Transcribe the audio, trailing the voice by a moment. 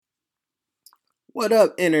What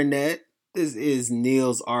up, Internet? This is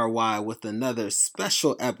Niels RY with another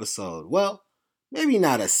special episode. Well, maybe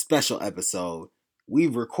not a special episode.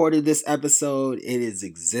 We've recorded this episode, it has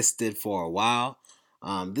existed for a while.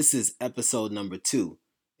 This is episode number 2.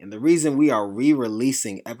 And the reason we are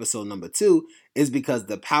re-releasing episode number 2 is because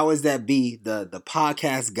the powers that be, the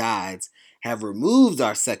podcast guides, have removed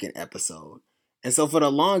our second episode. And so for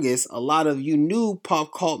the longest, a lot of you new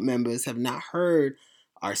Pop Cult members have not heard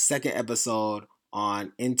our second episode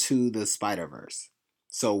on Into the Spider-Verse.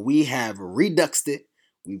 So we have reduxed it,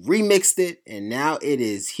 we've remixed it, and now it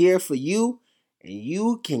is here for you, and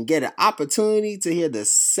you can get an opportunity to hear the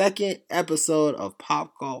second episode of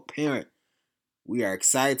Pop Cult Parent. We are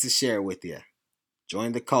excited to share it with you.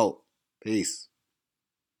 Join the cult. Peace.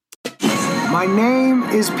 My name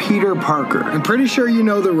is Peter Parker. I'm pretty sure you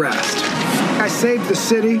know the rest. I saved the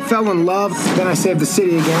city, fell in love, then I saved the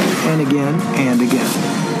city again and again and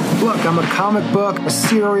again. Look, I'm a comic book, a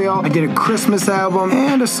cereal, I did a Christmas album,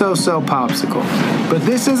 and a so-so popsicle. But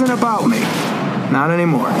this isn't about me. Not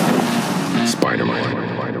anymore.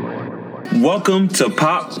 Spider-Man. Welcome to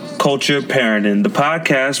Pop Culture Parenting, the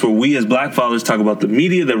podcast where we as Black fathers talk about the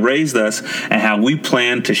media that raised us and how we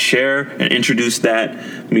plan to share and introduce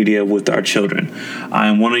that media with our children. I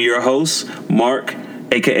am one of your hosts, Mark,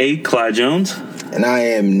 a.k.a. Clyde Jones. And I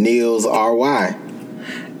am Niels R.Y.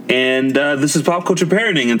 And this is Pop Culture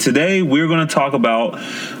Parenting, and today we're going to talk about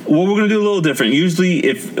what we're going to do a little different. Usually,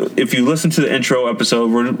 if you listen to the intro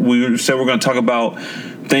episode, we said we're going to talk about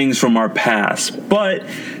things from our past. But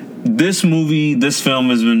this film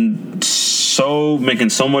has been making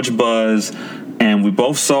so much buzz, and we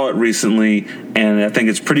both saw it recently, and I think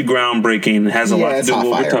it's pretty groundbreaking. It has a lot to do with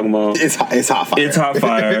what we're talking about. It's hot fire. It's hot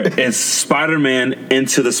fire. It's Spider-Man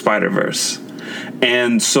Into the Spider-Verse.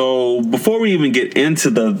 And so before we even get into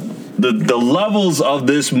the levels of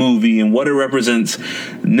this movie and what it represents,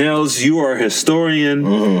 Nels, you are a historian.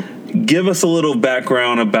 Mm-hmm. Give us a little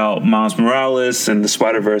background about Miles Morales and the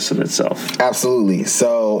Spider-Verse in itself. Absolutely.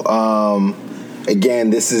 So, again,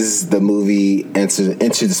 this is the movie Into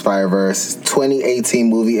the Spider-Verse, 2018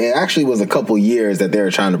 movie. It actually was a couple years that they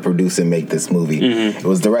were trying to produce and make this movie. Mm-hmm. It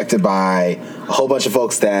was directed by a whole bunch of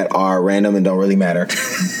folks that are random and don't really matter.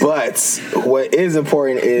 But what is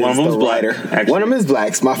important is the writer. One of them is black.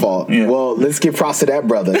 It's my fault. Yeah. Well, let's give props to that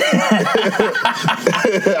brother.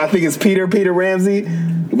 I think it's Peter Ramsey.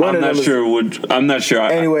 I'm not sure.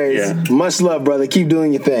 Anyways, much love, brother. Keep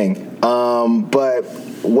doing your thing. But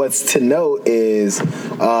what's to note is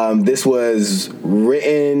this was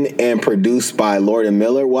written and produced by Lord and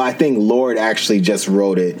Miller. Well, I think Lord actually just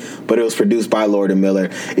wrote it, but it was produced by Lord and Miller.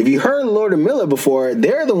 If you heard Lord and Miller before,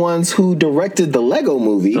 they're the ones who directed the Lego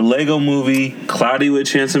movie. The Lego movie, Cloudy with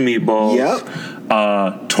Chance of Meatballs.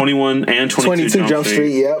 Yep. 21 and 22 Jump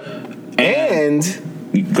Street. Yep. And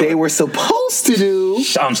they were supposed to do...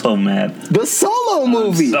 I'm so mad. The Solo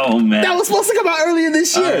movie. I'm so mad. That was supposed to come out earlier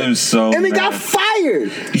this year. I am so mad. And they got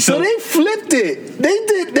fired. So they flipped it.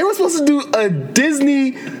 They were supposed to do a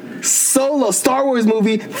Disney Solo Star Wars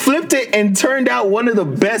movie, flipped it, and turned out one of the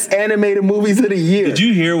best animated movies of the year. Did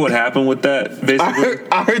you hear what happened with that, basically?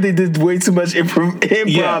 I heard they did way too much improv.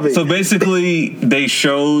 Yeah, so basically, they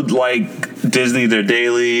showed, Disney their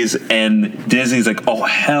dailies, and Disney's like, oh,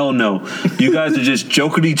 hell no. You guys are just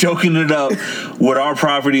joking it up with our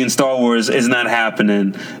property in Star Wars. Is not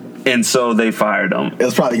happening. And so they fired them. It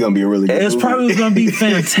was probably going to be a really good movie. It was probably going to be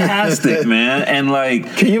fantastic, man. And,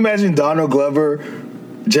 can you imagine Donald Glover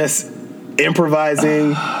just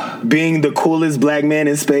improvising, being the coolest black man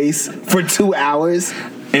in space for 2 hours?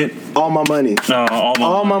 All my money.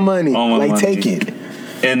 All my money. Take it.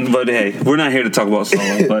 But hey, we're not here to talk about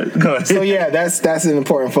Solo, but go ahead. So yeah, that's an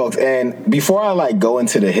important, folks. And before I go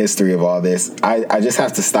into the history of all this, I just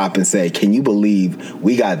have to stop and say, can you believe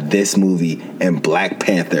we got this movie and Black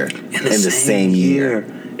Panther in the same year?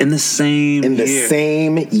 In the same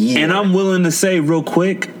year. And I'm willing to say real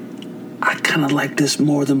quick, I kind of like this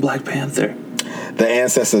more than Black Panther. The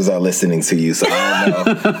ancestors are listening to you, so I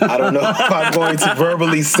don't know if I'm going to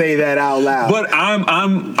verbally say that out loud. But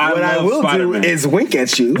what I will Spider-Man. Do is wink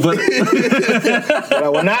at you. But I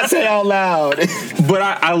will not say out loud. But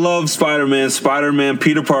I love Spider-Man. Spider-Man,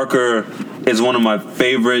 Peter Parker is one of my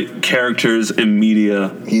favorite characters in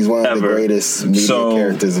media. He's one of the greatest media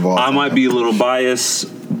characters of all time. I might be a little biased,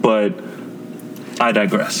 but I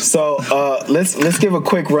digress. So let's give a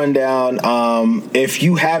quick rundown. If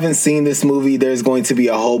you haven't seen this movie, there's going to be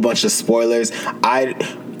a whole bunch of spoilers.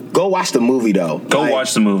 Go watch the movie, though. Go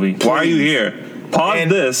watch the movie. Please. Why are you here? Pause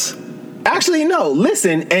this. Actually, no.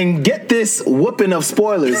 Listen and get this whooping of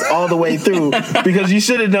spoilers all the way through because you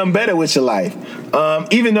should have done better with your life.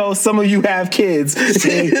 Even though some of you have kids, so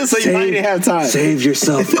you might not have time. Save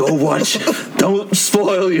yourself. Go watch. Don't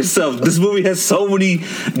spoil yourself. This movie has so many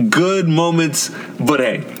good moments, but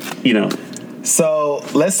hey, you know. So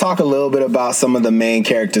let's talk a little bit about some of the main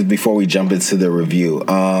characters before we jump into the review.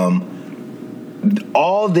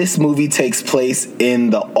 All this movie takes place in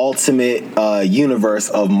the Ultimate Universe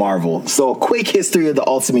of Marvel. So a quick history of the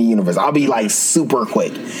Ultimate Universe. I'll be like super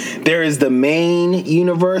quick. There is the main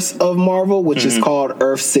universe of Marvel, which is called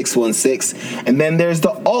Earth 616. And then there's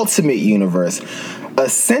the Ultimate Universe.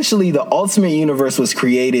 Essentially, the Ultimate Universe was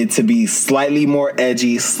created to be slightly more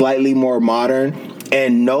edgy, slightly more modern,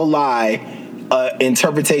 and no lie,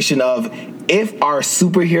 interpretation of if our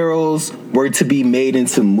superheroes were to be made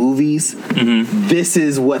into movies, this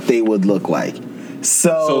is what they would look like.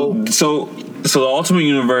 So the Ultimate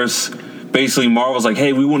Universe, basically Marvel's like,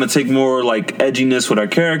 hey, we want to take more like edginess with our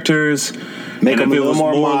characters. Make them if it was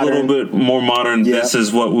more modern. a little bit more modern, this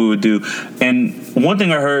is what we would do. And one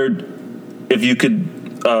thing I heard, if you could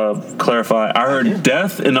clarify, I heard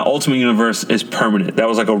death in the Ultimate Universe is permanent. That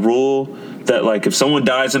was like a rule that like if someone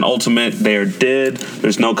dies in Ultimate, they are dead.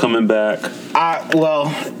 There's no coming back.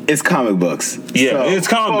 Well, it's comic books. Yeah, so it's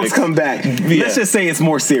comics. Folks come back. Yeah. Let's just say it's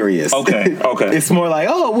more serious. Okay. It's more like,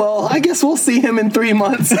 oh, well, I guess we'll see him in 3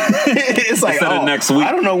 months. It's like, Instead of next week.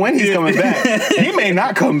 I don't know when he's coming back. He may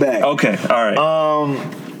not come back. Okay, all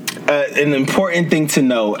right. An important thing to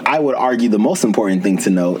note, I would argue the most important thing to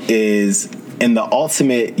note is in the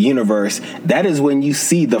Ultimate Universe, that is when you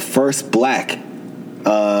see the first black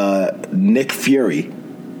Nick Fury,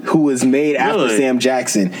 who was made after Sam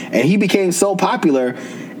Jackson, and he became so popular,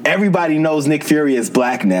 everybody knows Nick Fury is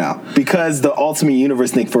black now because the Ultimate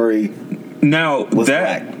Universe Nick Fury was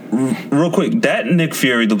black. Real quick, that Nick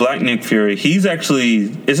Fury, the black Nick Fury, he's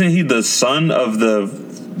actually, isn't he the son of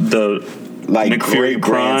the like Nick Fury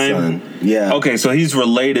grandson? Yeah. Okay, so he's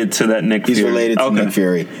related to that Nick Fury. He's related to Nick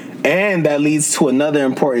Fury. And that leads to another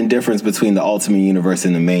important difference between the Ultimate Universe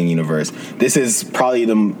and the main universe. This is probably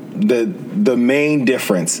the main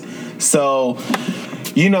difference. So,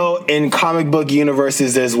 you know, in comic book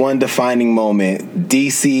universes, there's one defining moment.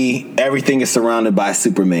 DC, everything is surrounded by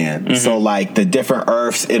Superman. So, like, the different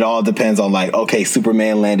Earths, it all depends on, like, okay,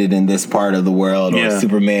 Superman landed in this part of the world, or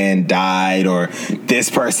Superman died, or this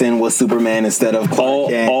person was Superman instead of Clark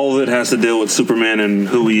Kent. All of it has to deal with Superman and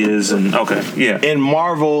who he is, and In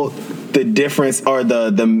Marvel, the difference, or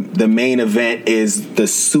the main event is the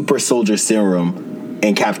Super Soldier Serum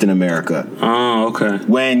in Captain America. Oh, okay.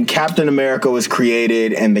 When Captain America was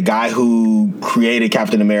created and the guy who created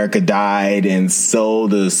Captain America died, and so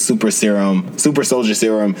the Super Soldier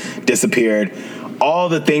Serum disappeared, all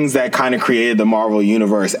the things that kind of created the Marvel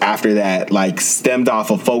Universe after that, like, stemmed off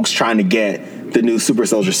of folks trying to get the new Super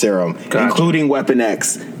Soldier Serum, including Weapon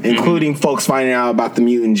X, including folks finding out about the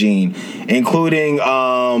mutant gene, including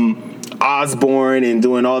Osborn and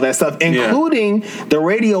doing all that stuff, including the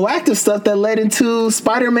radioactive stuff that led into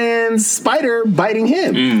Spider-Man's spider biting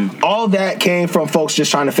him. All that came from folks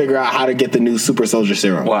just trying to figure out how to get the new Super Soldier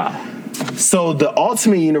Serum. Wow. So the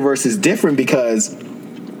Ultimate Universe is different because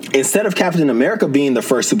instead of Captain America being the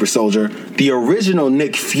first super soldier, the original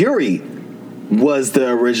Nick Fury was the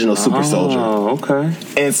original super soldier. Oh, okay.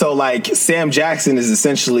 And so, like, Sam Jackson is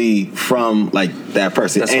essentially from, like, that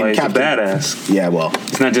person. That's why he's a badass. Yeah, well.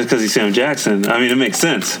 It's not just because he's Sam Jackson. I mean, it makes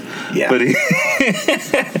sense. Yeah. But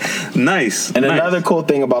nice. And another cool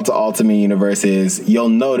thing about the Ultimate Universe is you'll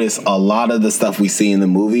notice a lot of the stuff we see in the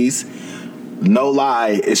movies, no lie,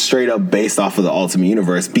 is straight up based off of the Ultimate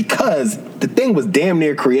Universe because the thing was damn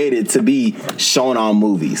near created to be shown on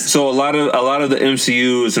movies. So a lot of the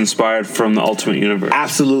MCU is inspired from the Ultimate Universe.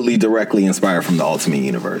 Absolutely directly inspired from the Ultimate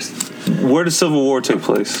Universe. Where does Civil War take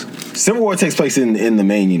place? Civil War takes place in the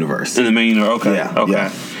main universe. In the main universe, okay. Yeah, okay.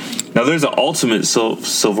 yeah. Now there's an Ultimate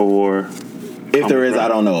Civil War. If there is, I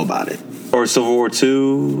don't know about it. Or Civil War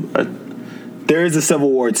 2. There is a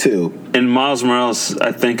Civil War 2. And Miles Morales,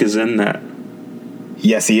 I think, is in that.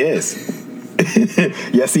 Yes, he is.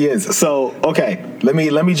 Yes, he is. So, okay, let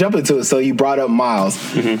me jump into it. So you brought up Miles.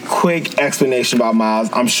 Quick explanation about Miles.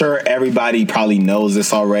 I'm sure everybody probably knows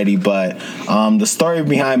this already, but the story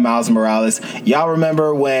behind Miles Morales, y'all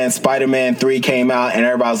remember when Spider-Man 3 came out and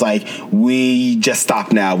everybody was like, we just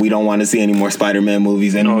stop now. We don't want to see any more Spider-Man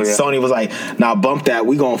movies. And Sony was like, nah, bump that.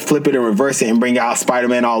 We going to flip it and reverse it and bring out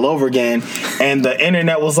Spider-Man all over again. And the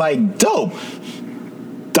internet was like, dope.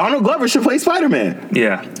 Donald Glover should play Spider-Man.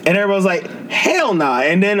 Yeah. And everybody was like, Hell nah.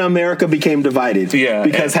 And then America became divided. Yeah.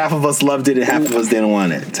 Because half of us loved it and half of us didn't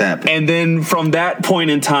want it to happen. And then from that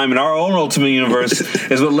point in time in our own Ultimate Universe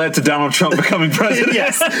is what led to Donald Trump becoming president.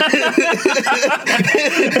 Yes.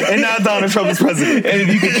 And now Donald Trump is president. And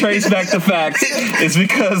if you can trace back the facts, it's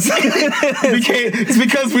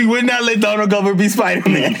because we would not let Donald Glover be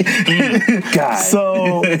Spider-Man. God.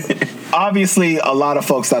 So obviously a lot of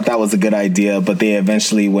folks thought that was a good idea, but they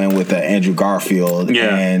eventually went with Andrew Garfield.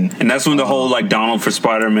 Yeah. And that's when the whole like Donald for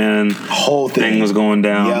Spider-Man whole thing was going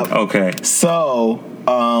down. Yep. Okay. So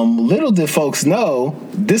little did folks know,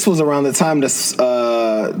 this was around the time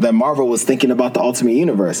that Marvel was thinking about the Ultimate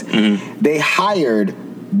Universe. Mm-hmm. They hired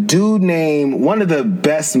dude named one of the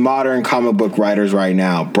best modern comic book writers right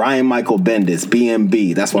now, Brian Michael Bendis,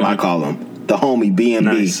 BMB. That's what I call him, the homie BMB.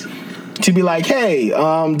 Nice. To be like, hey,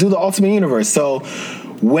 do the Ultimate Universe. So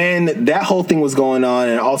when that whole thing was going on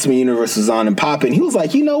and Ultimate Universe was on and popping, he was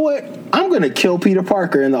like, you know what? I'm going to kill Peter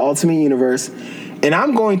Parker in the Ultimate Universe, and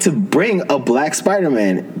I'm going to bring a black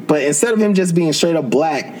Spider-Man. But instead of him just being straight up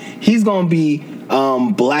black, he's going to be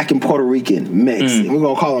black and Puerto Rican mixed. We're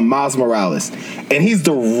going to call him Miles Morales. And he's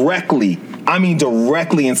directly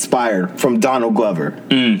inspired from Donald Glover.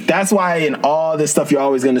 That's why in all this stuff you're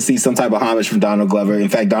always going to see some type of homage from Donald Glover. In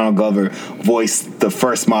fact, Donald Glover voiced the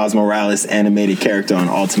first Miles Morales animated character on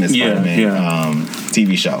Ultimate Spider-Man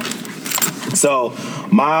TV show. So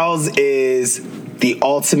Miles is the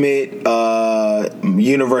Ultimate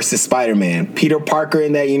Universe's Spider-Man. Peter Parker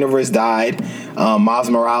in that universe died. Miles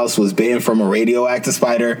Morales was bitten from a radioactive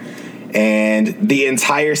spider. And the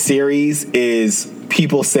entire series is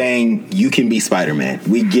people saying, you can be Spider-Man.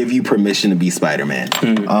 We give you permission to be Spider-Man.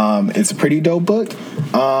 It's a pretty dope book.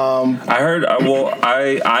 I heard,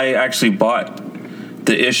 I actually bought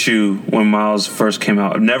the issue when Miles first came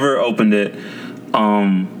out. I've never opened it.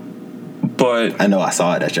 But I know I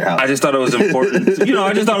saw it at your house. I just thought it was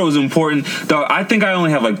important. Though I think I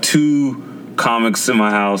only have like 2 comics in my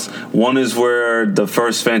house. One is where the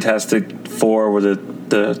first Fantastic Four, where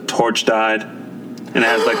the Torch died, and it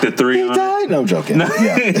has like the 3 he on died? it. No, I'm joking.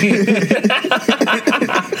 Yeah.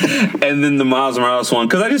 And then the Miles Morales one,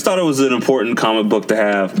 because I just thought it was an important comic book to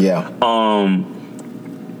have. Yeah.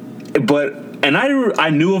 And I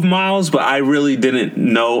knew of Miles, but I really didn't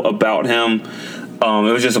know about him.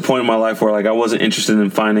 It was just a point in my life where like I wasn't interested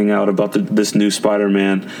in finding out about this new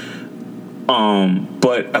Spider-Man.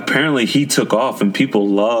 But apparently he took off, and people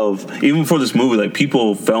love, even for this movie, like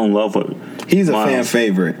people fell in love with. He's a Miles. fan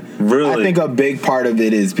favorite. Really? I think a big part of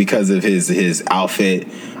it is because of his outfit.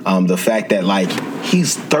 The fact that like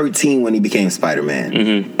he's 13 when he became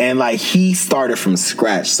Spider-Man, and like he started from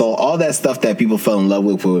scratch. So all that stuff that people fell in love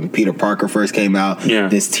with when Peter Parker first came out,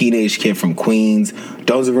 this teenage kid from Queens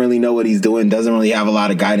doesn't really know what he's doing, doesn't really have a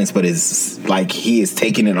lot of guidance, but is like he is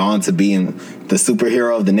taking it on to being the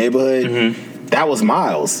superhero of the neighborhood. That was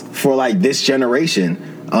Miles for like this generation.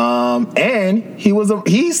 And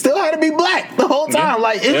he still had to be black the whole time.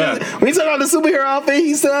 Like when he took on the superhero outfit,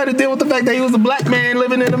 he still had to deal with the fact that he was a black man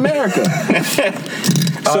living in America.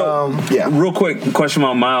 So, real quick question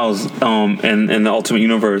about Miles and the Ultimate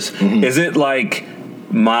Universe. Is it like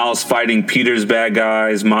Miles fighting Peter's bad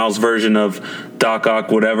guys, Miles' version of Doc Ock,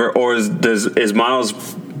 whatever, or is Miles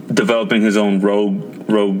developing his own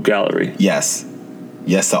rogue gallery? Yes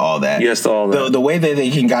to all that. Yes to all that. The way that they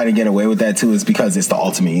can kind of get away with that too is because it's the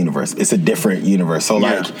Ultimate Universe. It's a different universe. So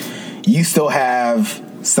like you still have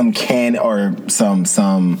some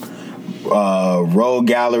some rogue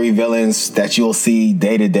gallery villains that you'll see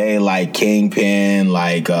day to day, like Kingpin,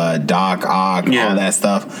 like Doc Ock, all that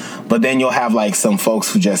stuff. But then you'll have like some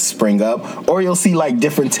folks who just spring up, or you'll see like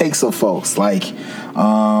different takes of folks, like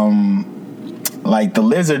the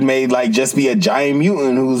Lizard may like just be a giant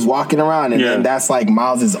mutant who's walking around, and then that's like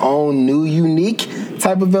Miles' own new unique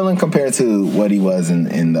type of villain compared to what he was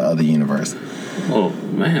in the other universe. Oh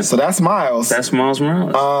man! So that's Miles. That's Miles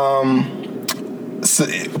Morales. So,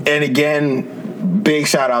 and again, big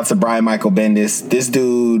shout out to Brian Michael Bendis. This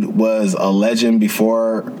dude was a legend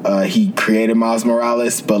before he created Miles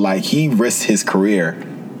Morales, but like he risked his career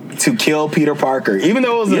to kill Peter Parker, even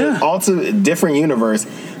though it was an ultimate different universe.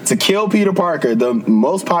 To kill Peter Parker, the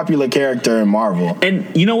most popular character in Marvel.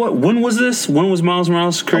 And you know what? When was this? When was Miles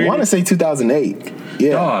Morales created? I want to say 2008.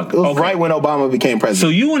 Yeah, Dog, it was right when Obama became president. So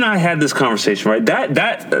you and I had this conversation, right?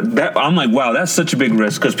 That I'm like, wow, that's such a big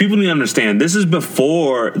risk, because people need to understand this is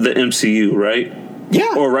before the MCU, right?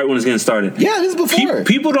 Yeah. Or right when it's getting started. Yeah, this is before.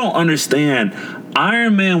 People don't understand.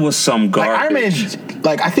 Iron Man was some garbage. Like Iron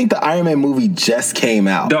Man, I think the Iron Man movie just came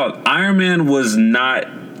out. Dog, Iron Man was not.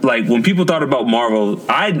 Like, when people thought about Marvel,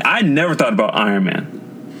 I never thought about Iron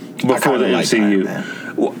Man before the MCU.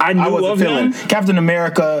 I knew wasn't of feeling him. Captain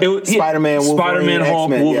America, Spider-Man, Wolverine, Spider-Man, Hulk,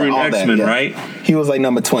 Wolverine, X-Men, right? He was like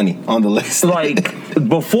number 20 on the list. Like,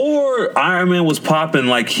 before Iron Man was popping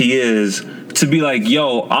like he is, to be like,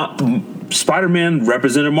 yo, Spider-Man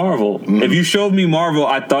represented Marvel. Mm-hmm. If you showed me Marvel,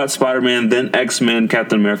 I thought Spider-Man, then X-Men,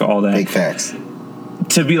 Captain America, all that. Big facts.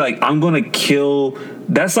 To be like, I'm going to kill...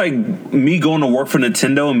 That's like me going to work for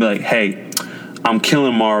Nintendo and be like, hey, I'm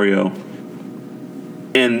killing Mario.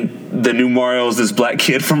 And the new Mario is this black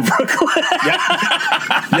kid from Brooklyn. Yep.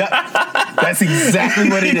 That's exactly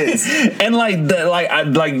what it is. And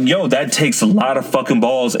yo, that takes a lot of fucking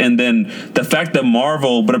balls. And then the fact that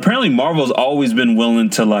apparently Marvel's always been willing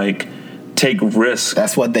to like take risks.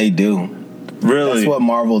 That's what they do. Really? That's what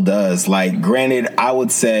Marvel does. Like, granted, I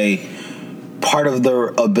would say part of their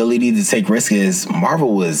ability to take risk is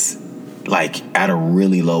Marvel was like at a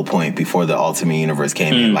really low point before the Ultimate Universe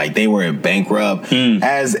came in. Like, they were bankrupt.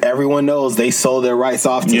 As everyone knows, they sold their rights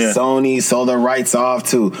off to Sony, sold their rights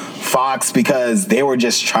off to Fox because they were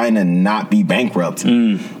just trying to not be bankrupt. So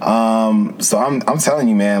I'm telling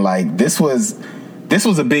you, man, like this was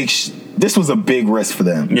a big risk for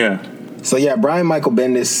them. Yeah. So yeah, Brian Michael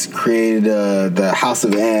Bendis created the House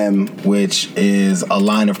of M, which is a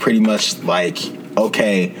line of pretty much like,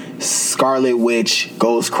 okay, Scarlet Witch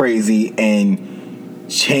goes crazy and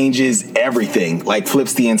changes everything, like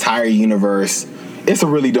flips the entire universe. It's a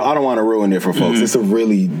really I don't want to ruin it for folks. It's a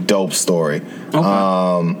really dope story.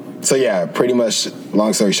 Okay. So yeah, pretty much,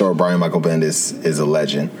 long story short, Brian Michael Bendis is a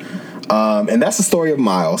legend. And that's the story of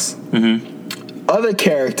Miles. Other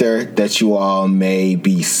character that you all may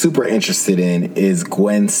be super interested in is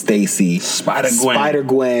Gwen Stacy.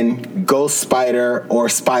 Spider-Gwen, Ghost Spider, or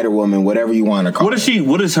Spider-Woman, whatever you want to call her.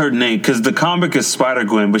 What is her name? Because the comic is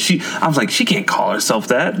Spider-Gwen, but I was like, she can't call herself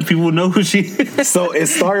that. People would know who she is. So it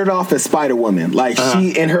started off as Spider-Woman. Like,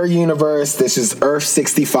 she, in her universe, this is Earth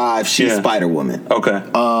 65, she's Spider-Woman. Okay.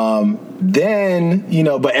 Then,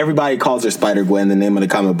 but everybody calls her Spider-Gwen. The name of the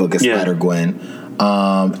comic book is Spider-Gwen.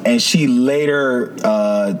 And she later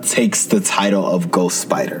takes the title of Ghost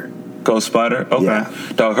Spider. Ghost Spider? Okay. Yeah.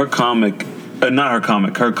 Dog, her comic, not her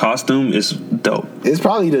comic, her costume is dope. It's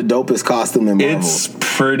probably the dopest costume in Marvel. It's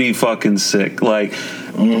pretty fucking sick. Like,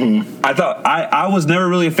 I thought, I was never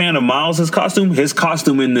really a fan of Miles' costume. His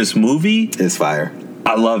costume in this movie is fire.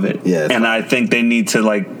 I love it. Yeah, and I think they need to,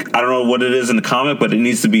 like, I don't know what it is in the comic, but it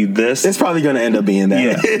needs to be this. It's probably going to end up being that.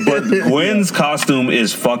 Yeah, but Gwen's costume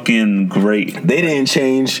is fucking great. They didn't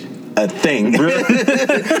change a thing. Really?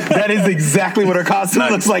 That is exactly what her costume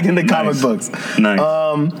looks like in the comic books.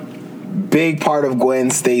 Nice. Big part of Gwen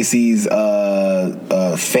Stacy's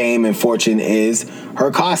fame and fortune is her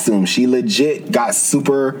costume. She legit got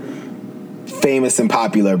super famous and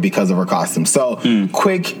popular because of her costume. So,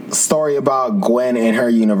 quick story about Gwen and her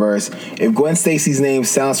universe. If Gwen Stacy's name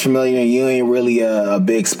sounds familiar and you ain't really a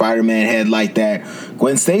big Spider-Man head like that,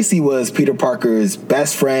 Gwen Stacy was Peter Parker's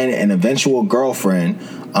best friend and eventual girlfriend,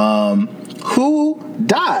 who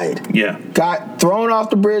died. Yeah. Got thrown off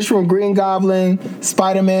the bridge from Green Goblin.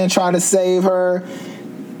 Spider-Man tried to save her.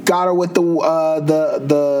 Got her with the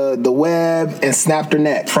web and snapped her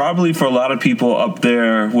neck. Probably for a lot of people up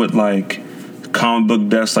there with like comic book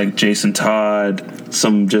deaths like Jason Todd,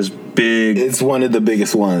 some just big... It's one of the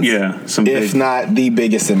biggest ones. Yeah. If not the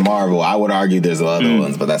biggest in Marvel. I would argue there's other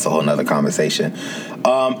ones, but that's a whole nother conversation.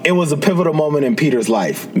 It was a pivotal moment in Peter's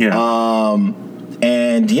life. Yeah.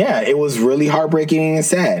 And yeah, it was really heartbreaking and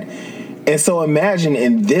sad. And so imagine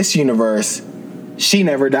in this universe, she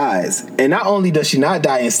never dies. And not only does she not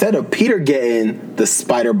die, instead of Peter getting the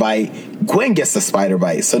spider bite, Gwen gets the spider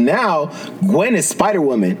bite. So now Gwen is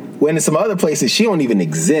Spider-Woman, when in some other places she don't even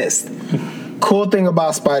exist. Cool thing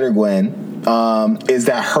about Spider-Gwen is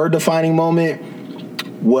that her defining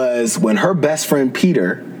moment was when her best friend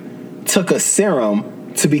Peter took a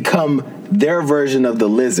serum to become their version of the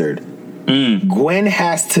Lizard. Gwen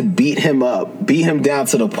has to beat him down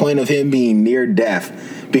to the point of him being near death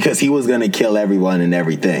because he was going to kill everyone and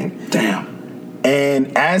everything. Damn.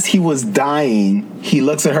 And as he was dying, he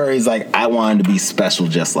looks at her, he's like, I wanted to be special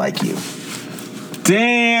just like you.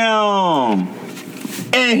 Damn.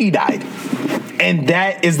 And he died. And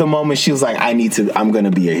that is the moment she was like, I'm going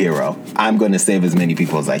to be a hero. I'm going to save as many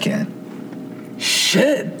people as I can.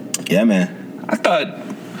 Shit. Yeah, man. I thought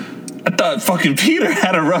fucking Peter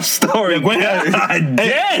had a rough story.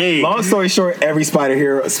 Hey, long story short, every spider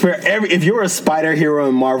hero, if you're a spider hero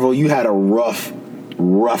in Marvel, you had a rough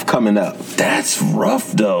coming up. That's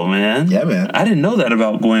rough though, man. Yeah, man. I didn't know that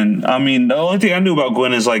about Gwen. I mean, the only thing I knew about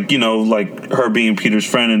Gwen is like her being Peter's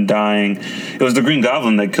friend and dying. It was the Green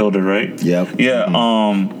Goblin that killed her, right? Yep. Yeah.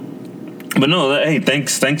 But no, hey,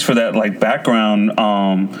 thanks for that like background.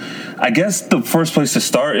 I guess the first place to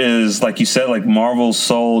start is, like you said, like Marvel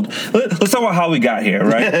sold. Let's talk about how we got here,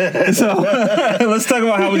 right? So let's talk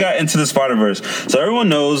about how we got into the Spider-Verse. So everyone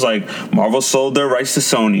knows, like, Marvel sold their rights to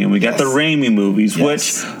Sony, and we got the Raimi movies,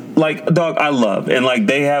 which, like, dog, I love, and like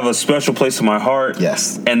they have a special place in my heart.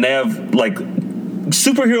 Yes, and they have like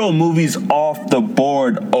superhero movies off the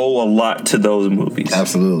board owe a lot to those movies.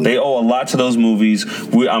 Absolutely, they owe a lot to those movies.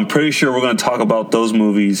 I'm pretty sure we're going to talk about those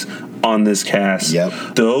movies on this cast.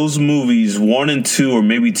 Yep. Those movies 1 and 2, or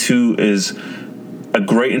maybe 2, is a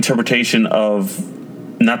great interpretation of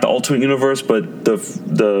not the Ultimate Universe, but the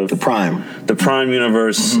Prime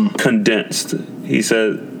Universe condensed. He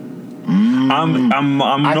said, I'm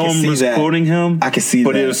misquoting him. I can see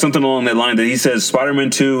but that. It was something along that line that he says Spider-Man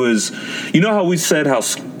 2 is, you know how we said how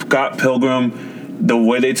Scott Pilgrim, the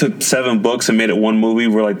way they took 7 books and made it one movie,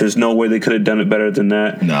 we're like, there's no way they could have done it better than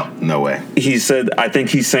that. No way. He said, I think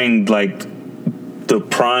he's saying like the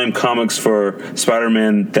Prime comics for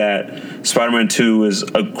Spider-Man, that Spider-Man 2 is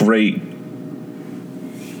a great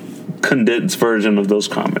condensed version of those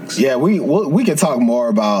comics. Yeah, we could talk more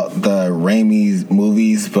about the Raimi's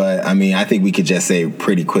movies, but I mean, I think we could just say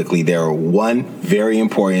pretty quickly they're 1, very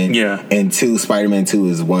important, and 2, Spider-Man 2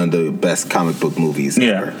 is one of the best comic book movies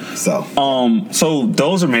ever. So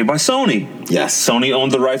those are made by Sony. Yes, Sony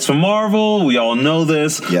owned the rights from Marvel. We all know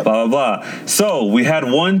this. Yep. Blah blah blah. So we had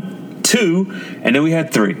 1, 2, and then we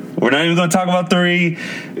had 3. We're not even going to talk about 3.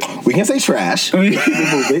 We can say trash.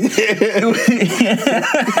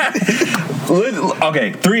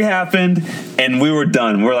 Okay, 3 happened, and we were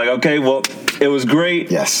done. We're like, okay, well, it was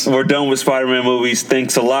great. Yes. We're done with Spider-Man movies.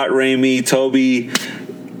 Thanks a lot, Raimi, Toby,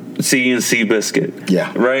 C and Seabiscuit.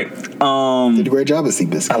 Yeah. Right? Did a great job at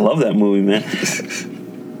Seabiscuit. I love that movie, man.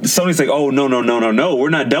 Sony's like, oh, no, we're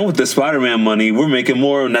not done with this Spider-Man money. We're making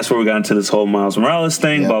more, and that's where we got into this whole Miles Morales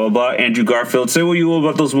thing, blah, blah, blah. Andrew Garfield, say what you will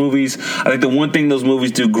about those movies. I think the one thing those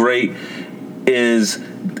movies do great is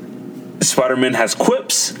Spider-Man has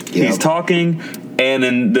quips. Yep. He's talking. And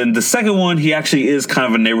then the second one, he actually is kind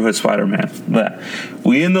of a neighborhood Spider-Man. But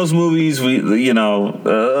we in those movies, we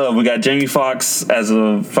got Jamie Foxx as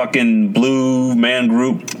a fucking blue man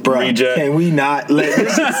group reject. Can we not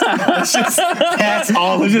let's just pass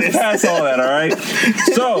all of this? Pass all that, all right?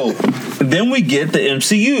 So then we get the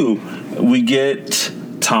MCU. We get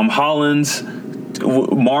Tom Holland's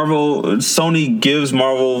Sony gives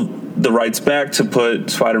Marvel the rights back to put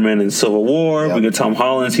Spider-Man in Civil War. Yep. We get Tom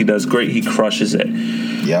Holland. He does great. He crushes it.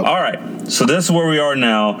 Yep. All right. So this is where we are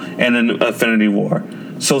now, and then Infinity War.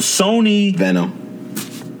 So Sony...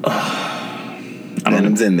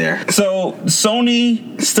 Venom's in there. So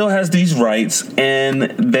Sony still has these rights, and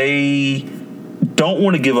they don't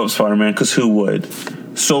want to give up Spider-Man, because who would?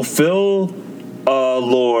 So Phil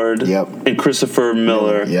Lord and Christopher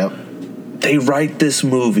Miller... They write this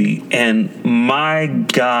movie, and my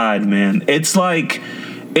God, man, it's like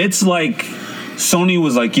Sony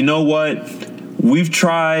was like, you know what? We've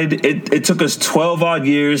tried. It took us 12 odd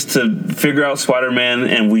years to figure out Spider-Man,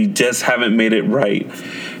 and we just haven't made it right.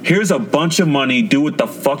 Here's a bunch of money. Do what the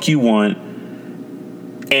fuck you want.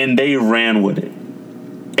 And they ran with it.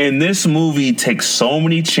 And this movie takes so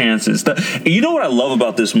many chances. You know what I love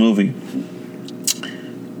about this movie?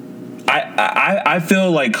 I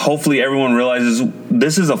feel like hopefully everyone realizes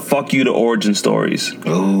this is a fuck you to origin stories.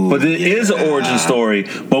 Ooh, but it is an origin story.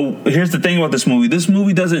 But here's the thing about this movie. This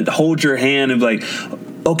movie doesn't hold your hand and be like,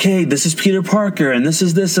 okay, this is Peter Parker and this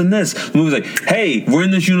is this and this. The movie's like, hey, we're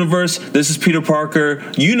in this universe. This is Peter Parker.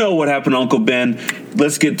 You know what happened to Uncle Ben.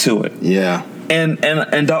 Let's get to it. Yeah. And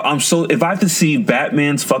I'm so, if I have to see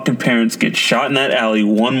Batman's fucking parents get shot in that alley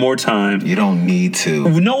one more time, you don't need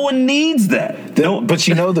to. No one needs that. But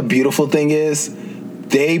you know the beautiful thing is,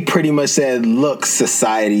 they pretty much said, look,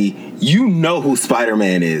 society, you know who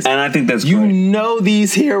Spider-Man is. And I think that's you great. You know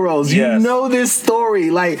these heroes. Yes. You know this story.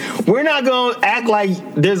 Like, we're not going to act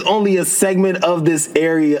like there's only a segment of this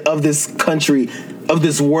area, of this country, of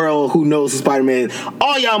this world who knows who Spider-Man is.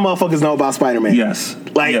 All y'all motherfuckers know about Spider-Man. Yes.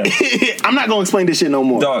 Like, yes. I'm not going to explain this shit no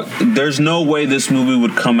more. Dog, there's no way this movie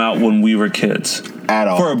would come out when we were kids. At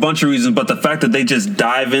all. For a bunch of reasons. But the fact that they just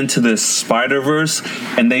dive into this Spider-Verse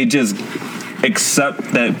and they just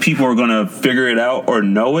accept that people are going to figure it out or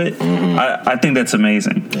know it, I think that's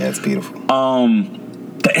amazing. Yeah, it's beautiful.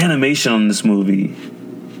 The animation on this movie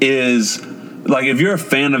is, like, if you're a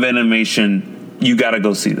fan of animation, you got to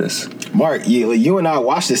go see this. Mark, you and I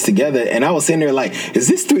watched this together, and I was sitting there like, is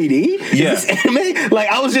this 3D? Yeah. Is this anime? Like,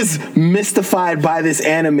 I was just mystified by this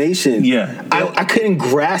animation. Yeah. I couldn't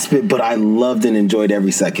grasp it, but I loved and enjoyed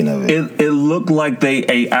every second of it. It looked like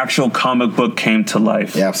a actual comic book came to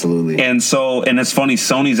life. Yeah, absolutely. And it's funny,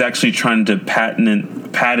 Sony's actually trying to patent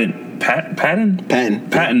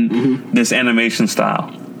Mm-hmm. this animation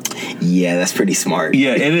style. Yeah, that's pretty smart.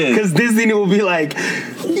 Yeah, it is. Because Disney will be like,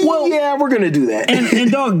 well, yeah, we're going to do that.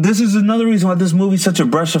 And dog, this is another reason why this movie's such a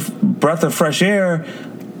breath of fresh air.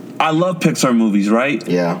 I love Pixar movies, right?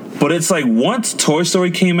 Yeah. But it's like once Toy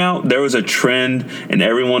Story came out, there was a trend and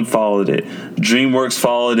everyone followed it. DreamWorks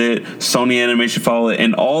followed it, Sony Animation followed it,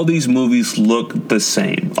 and all these movies look the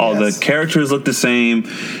same. All the characters look the same.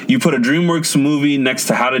 You put a DreamWorks movie next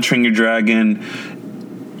to How to Train Your Dragon,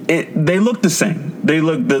 they look the same.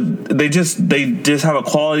 They just have a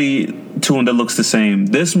quality to them that looks the same.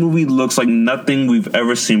 This movie looks like nothing we've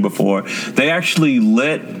ever seen before. They actually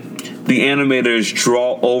let the animators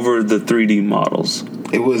draw over the 3D models.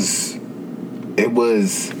 It was.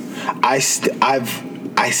 I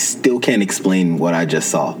still can't explain what I just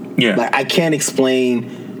saw. Yeah, like I can't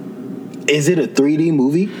explain. Is it a 3D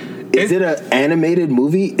movie? Is it an animated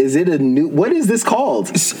movie? Is it a new? What is this called?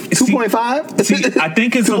 2.5? I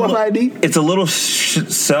think it's 2.5D. It's a little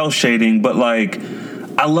cell shading, but like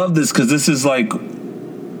I love this because this is like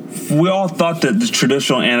we all thought that the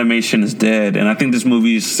traditional animation is dead, and I think this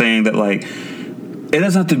movie is saying that like it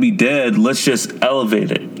doesn't have to be dead. Let's just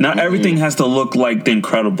elevate it. Now everything has to look like The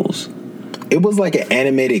Incredibles. It was like an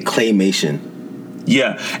animated claymation.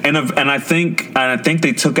 Yeah, and I think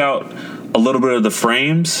they took out a little bit of the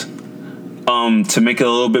frames to make it a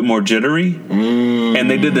little bit more jittery, and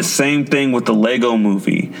they did the same thing with the Lego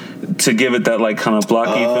Movie to give it that like kind of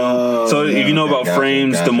blocky feel. So if you know about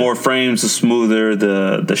frames, the more frames, the smoother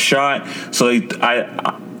the shot. So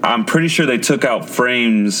I'm pretty sure they took out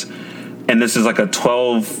frames, and this is like a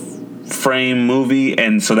 12 frame movie,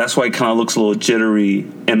 and so that's why it kind of looks a little jittery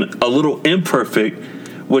and a little imperfect,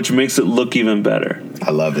 which makes it look even better.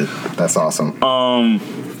 I love it. That's awesome.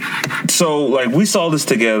 So like we saw this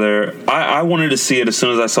together. I wanted to see it as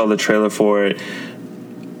soon as I saw the trailer for it.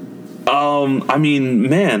 I mean,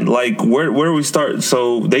 man, like where do we start?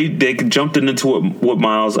 So they jumped into what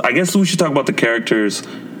Miles. I guess we should talk about the characters,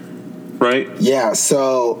 right? Yeah.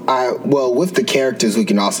 So with the characters, we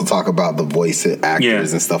can also talk about the voice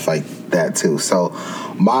actors and stuff like that too. So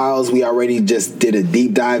Miles, we already just did a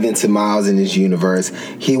deep dive into Miles and his universe.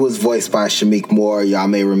 He was voiced by Shameik Moore. Y'all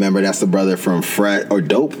may remember that's the brother from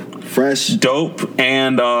Dope,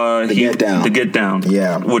 and The Get Down.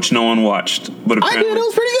 Yeah, which no one watched, but apparently I did. It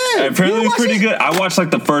was pretty good. Apparently, it was pretty good. I watched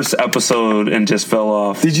like the first episode and just fell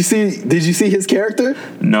off. Did you see his character?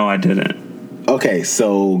 No, I didn't. Okay,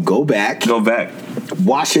 so go back.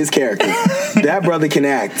 Watch his character. That brother can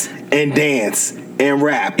act and dance and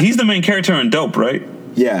rap. He's the main character in Dope, right?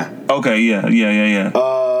 Yeah. Okay. Yeah. Yeah.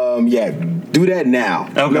 Do that now.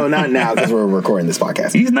 Okay. No, not now because we're recording this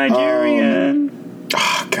podcast. He's Nigerian.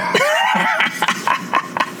 Oh God.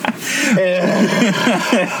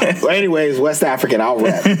 Well, anyways, West African. I'll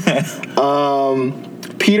rap.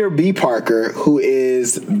 Peter B. Parker, who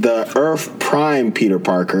is the Earth Prime Peter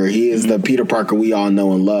Parker. He is the Peter Parker we all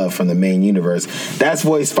know and love from the main universe. That's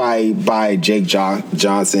voiced by Jake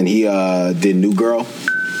Johnson. He did New Girl.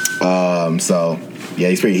 So yeah,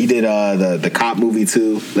 he's pretty. He did the cop movie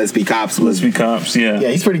too. Let's Be Cops. Yeah. Yeah,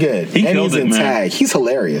 he's pretty good. He killed it, man. Tag. He's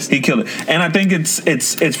hilarious. He killed it. And I think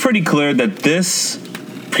it's pretty clear that this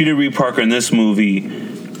Peter B. Parker in this movie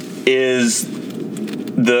is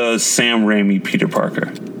the Sam Raimi Peter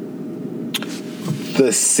Parker.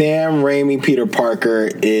 The Sam Raimi Peter Parker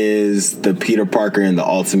is the Peter Parker in the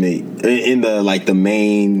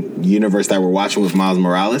main universe that we're watching with Miles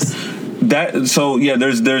Morales.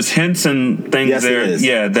 There's hints and things there.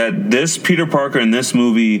 Yeah, that this Peter Parker in this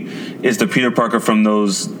movie is the Peter Parker from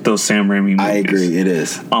those Sam Raimi movies. I agree, it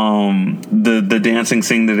is. The dancing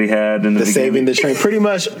scene that he had and the saving the train. Pretty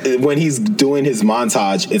much when he's doing his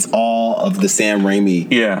montage, it's all of the Sam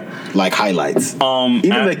Raimi like highlights.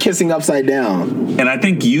 Even the kissing upside down. And I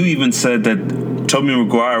think you even said that Tobey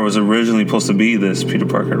Maguire was originally supposed to be this Peter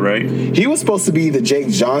Parker, right? He was supposed to be the Jake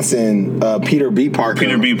Johnson Peter B. Parker.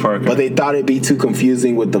 But they thought it'd be too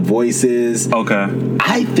confusing with the voices. Okay.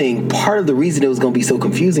 I think part of the reason it was going to be so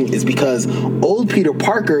confusing is because old Peter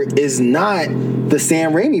Parker is not the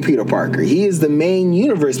Sam Raimi Peter Parker. He is the main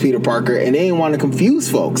universe Peter Parker, and they didn't want to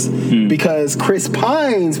confuse folks because Chris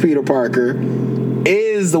Pine's Peter Parker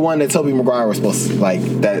is the one that Tobey Maguire was supposed to, like,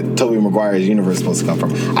 that Tobey Maguire's universe is supposed to come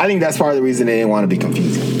from. I think that's part of the reason they didn't want to be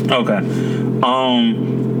confusing. Okay.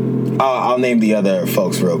 I'll name the other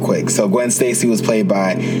folks real quick. So Gwen Stacy was played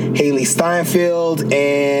by Haley Steinfeld,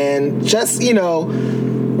 and just, you know,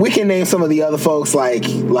 we can name some of the other folks like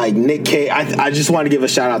Nick Cage. I just want to give a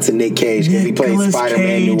shout out to Nick Cage because he plays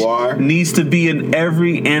Spider-Man Noir. Needs to be in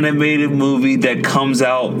every animated movie that comes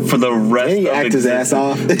out for the rest of he acted his ass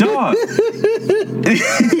off. Dog.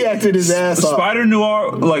 He acted his ass off. Spider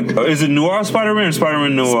Noir, like, is it Noir Spider-Man or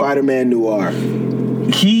Spider-Man Noir? Spider-Man Noir.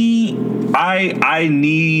 I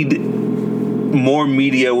need more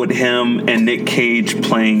media with him and Nick Cage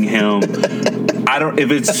playing him.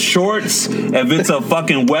 If it's shorts, if it's a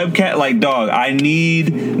fucking webcat, like, dog, I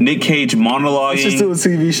need Nick Cage monologuing. Let's just do a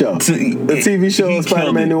TV show. The TV show is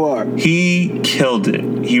Spider-Man Noir. He killed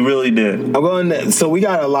it. He really did. So we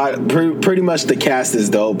got a lot, pretty much the cast is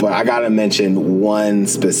dope, but I gotta mention one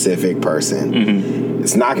specific person. Mm-hmm.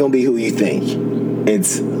 It's not gonna be who you think.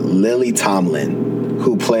 It's Lily Tomlin,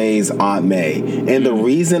 who plays Aunt May. And the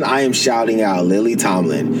reason I am shouting out Lily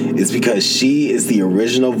Tomlin is because she is the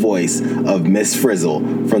original voice of Miss Frizzle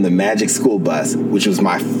from the Magic School Bus, which was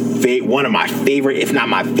one of my favorite, if not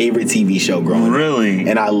my favorite TV show growing up. Really?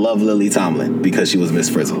 And I love Lily Tomlin because she was Miss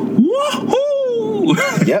Frizzle. Woohoo!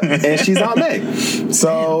 Yep, and she's Aunt May.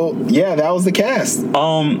 So, yeah, that was the cast.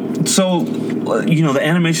 So, you know, the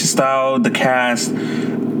animation style, the cast,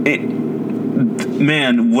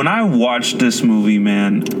 man, when I watched this movie,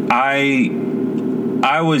 man, I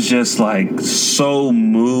was just like so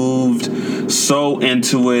moved, so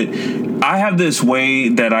into it. I have this way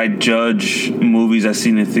that I judge movies I've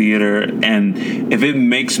seen in theater, and if it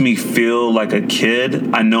makes me feel like a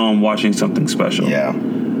kid, I know I'm watching something special. Yeah.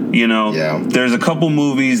 You know, there's a couple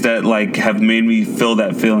movies that like have made me feel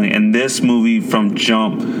that feeling, and this movie from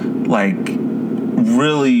jump, like,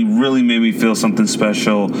 really, really made me feel something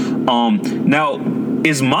special. Now,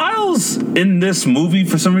 is Miles in this movie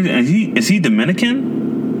for some reason? Is he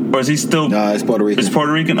Dominican, or is he still? No, it's Puerto Rican. It's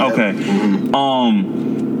Puerto Rican. Yep. Okay.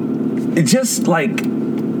 Mm-hmm. It's just like,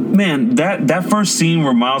 man, that first scene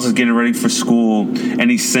where Miles is getting ready for school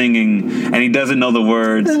and he's singing and he doesn't know the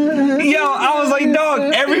words. Yo, I was like,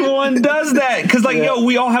 dog, everyone does that. Because, like, yo,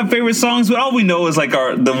 we all have favorite songs, but all we know is, like,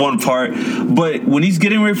 the one part. But when he's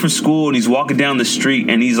getting ready for school and he's walking down the street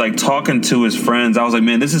and he's, like, talking to his friends, I was like,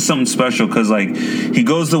 man, this is something special. Because, like, he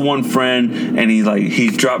goes to one friend and he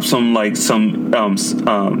drops some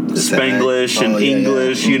Spanglish and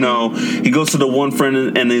English, you know. He goes to the one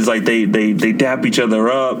friend and he's like, they dap each other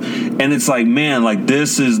up. And it's like, man, like,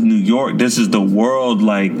 this is New York, this is the world.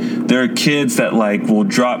 Like, there are kids that, like, will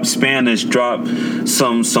drop Spanish, drop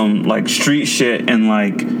some like street shit, and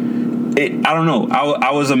like, I don't know.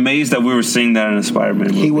 I was amazed that we were seeing that in a Spider-Man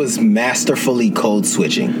movie. He was masterfully code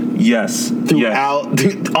switching. Yes. Throughout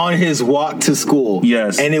on his walk to school.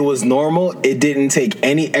 Yes. And it was normal. It didn't take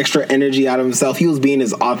any extra energy out of himself. He was being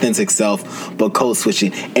his authentic self, but code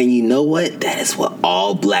switching. And you know what? That is what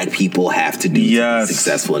all black people have to do to be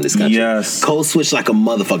successful in this country. Yes. Code switch like a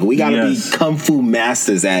motherfucker. We gotta be kung fu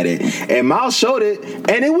masters at it. And Miles showed it,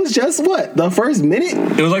 and it was just the first minute?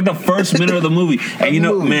 It was like the first minute of the movie. And you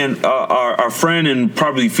know, man, our friend and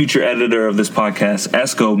probably future editor of this podcast,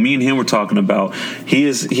 Esco, me and him were talking about, he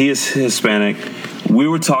is Hispanic. We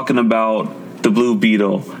were talking about the Blue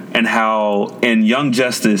Beetle and how in Young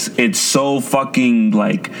Justice it's so fucking,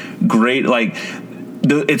 like, great, like,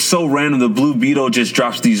 it's so random. The Blue Beetle just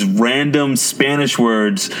drops these random Spanish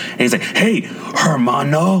words, and he's like, "Hey,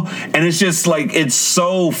 hermano," and it's just like, it's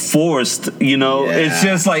so forced, you know. Yeah. It's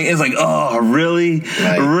just like, oh, really,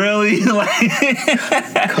 really, like,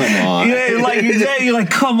 come on, you're like,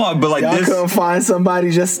 come on, but like, y'all couldn't find somebody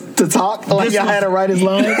just to talk, like y'all had to write his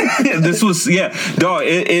line. This was, dog.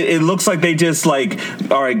 It looks like they just, like,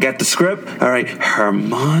 all right, got the script, all right,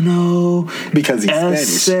 hermano, because he's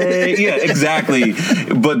Spanish. Yeah, exactly.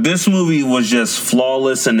 But this movie was just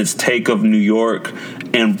flawless in its take of New York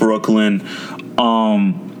and Brooklyn.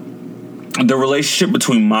 The relationship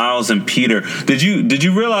between Miles and Peter. Did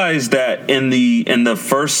you realize that in the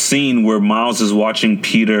first scene where Miles is watching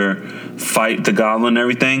Peter fight the Goblin and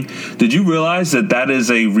everything, did you realize that is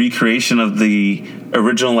a recreation of the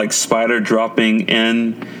original, like, spider dropping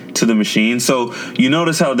in to the machine? So you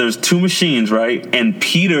notice how there's two machines, right? And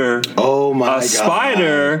Peter, a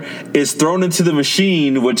spider, is thrown into the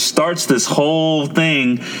machine, which starts this whole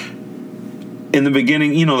thing. In the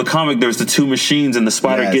beginning, you know, the comic, there's the two machines and the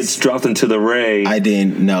spider gets dropped into the ray. I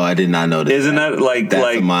did not notice. Isn't that like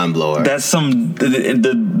that's a mind blower? That's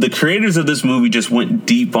the creators of this movie just went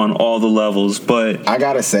deep on all the levels. But I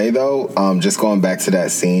gotta say though, just going back to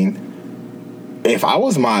that scene, if I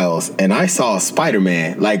was Miles and I saw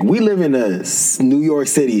Spider-Man, like we live in a New York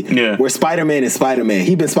City where Spider-Man is Spider-Man.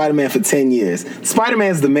 He's been Spider-Man for 10 years.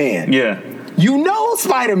 Spider-Man's the man. Yeah. You know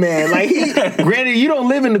Spider-Man. Like, granted, you don't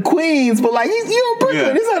live in the Queens, but like, you're in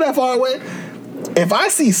Brooklyn. It's not that far away. If I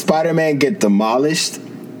see Spider-Man get demolished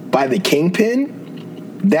by the Kingpin,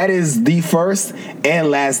 that is the first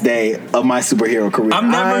and last day of my superhero career.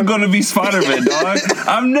 I'm never going to be Spider-Man, dog.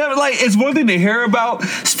 I'm never, like, it's one thing to hear about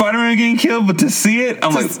Spider-Man getting killed, but to see it,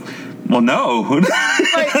 I'm like, well, no.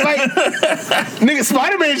 Nigga,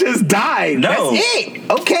 Spider-Man just died. No. That's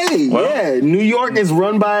it. Okay, well, New York is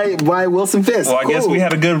run by Wilson Fisk. Well, I guess we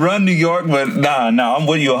had a good run, New York, but nah, I'm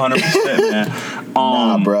with you 100%, man.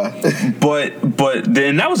 Bruh. but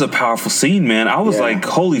then that was a powerful scene, man. I was like,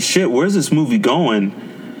 holy shit, where's this movie going?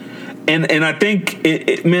 And I think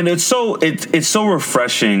it's so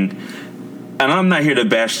refreshing. And I'm not here to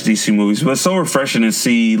bash DC movies, but it's so refreshing to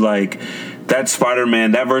see like that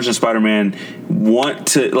Spider-Man, that version of Spider-Man want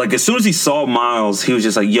to, like, as soon as he saw Miles, he was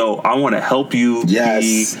just like, yo, I want to help you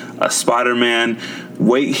be a Spider-Man.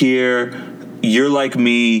 Wait here. You're like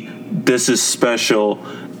me. This is special.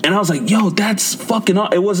 And I was like, yo, that's fucking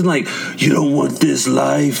awesome. It wasn't like, you don't want this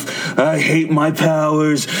life. I hate my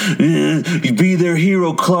powers. You be their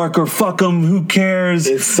hero, Clark, or fuck them. Who cares?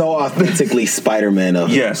 It's so authentically Spider-Man of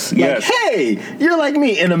him. Yes. Hey, you're like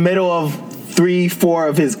me in the middle of 3-4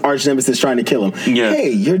 of his arch nemesis trying to kill him. Yeah. Hey,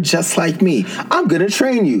 you're just like me. I'm going to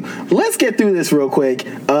train you. Let's get through this real quick.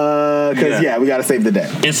 Because, we got to save the day.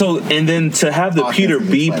 And then to have the Peter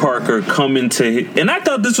B. Parker come into, and I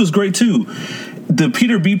thought this was great too. The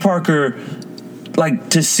Peter B. Parker, like,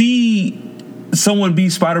 to see someone be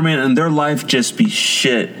Spider-Man and their life just be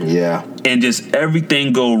shit. Yeah. And just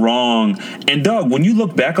everything go wrong. And dog, when you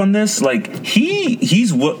look back on this, like,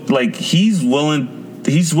 he's willing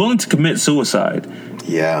to commit suicide.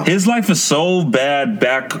 Yeah. His life is so bad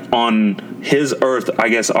back on his Earth, I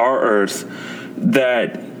guess our Earth,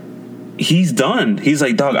 that he's done. He's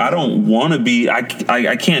like, dog, I don't want to be. I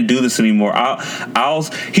can't do this anymore.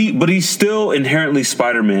 But he's still inherently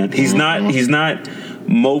Spider-Man. He's not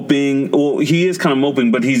moping. Well, he is kind of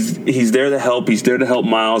moping, but he's there to help. He's there to help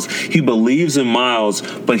Miles. He believes in Miles,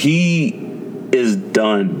 but he is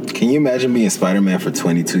done. Can you imagine being Spider-Man for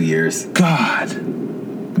 22 years? God.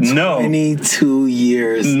 No. 22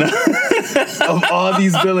 years of all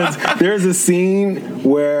these villains. There's a scene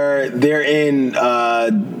where they're in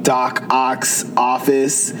Doc Ock's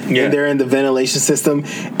office and they're in the ventilation system,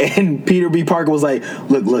 and Peter B. Parker was like,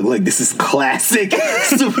 look, this is classic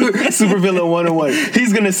super villain 101.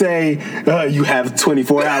 He's gonna say, you have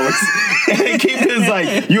 24 hours. And Kingpin's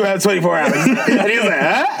like, you have 24 hours. And he's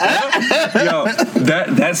like, Yo,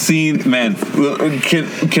 that scene, man,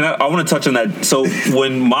 can I want to touch on that. So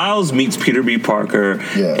when Miles meets Peter B. Parker,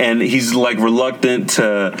 and he's like reluctant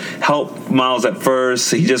to help Miles at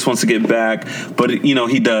first, he just wants to get back, but you know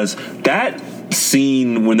he does. That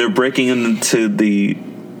scene when they're breaking into the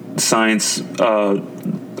science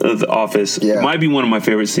the office might be one of my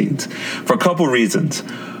favorite scenes for a couple reasons.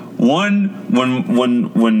 One,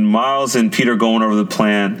 when Miles and Peter going over the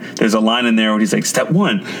plan, there's a line in there where he's like, step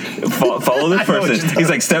 1, follow this person.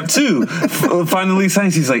 He's like, step 2, find the lead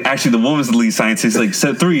scientist. He's like, actually, the woman's the lead scientist. He's like,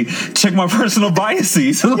 step 3, check my personal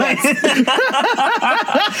biases. And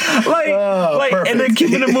then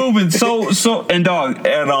keeping it moving. So, and dog,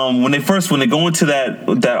 and when they go into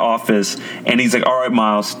that office, and he's like, all right,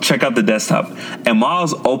 Miles, check out the desktop. And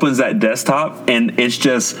Miles opens that desktop, and it's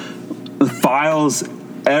just files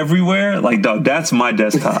everywhere. Like, dog, that's my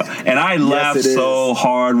desktop. And I laughed so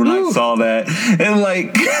hard when I saw that. And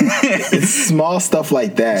like it's small stuff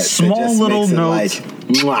like that. Small little notes.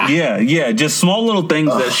 Just small little things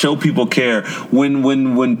that show people care. When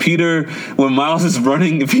Miles is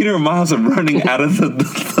running, Peter and Miles are running out of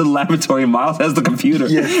the laboratory. Miles has the computer,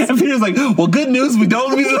 and Peter's like, "Well, good news, we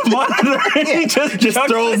don't need the monitor." And he just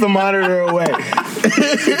throws the monitor away.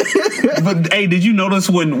 But hey, did you notice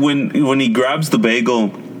when he grabs the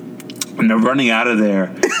bagel and they're running out of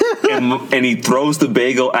there, and he throws the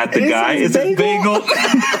bagel at the guy? It's a bagel.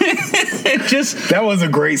 That was a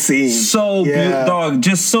great scene. So dog,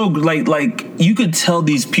 just so like you could tell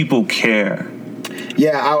these people care.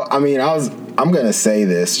 Yeah, I'm gonna say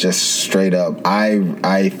this just straight up.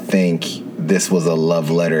 I think this was a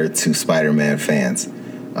love letter to Spider-Man fans.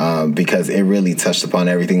 Because it really touched upon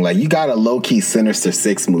everything. Like, you got a low-key Sinister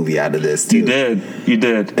Six movie out of this, too. You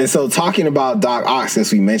did. And so, talking about Doc Ock,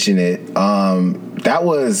 since we mentioned it, that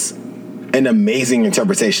was an amazing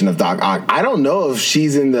interpretation of Doc Ock. I don't know if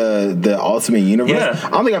she's in the Ultimate Universe. Yeah.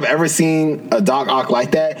 I don't think I've ever seen a Doc Ock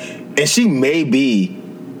like that. And she may be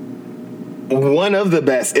one of the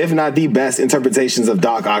best, if not the best, interpretations of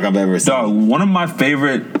Doc Ock I've ever seen. Dog, one of my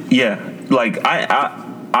favorite. Yeah, like I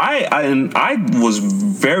was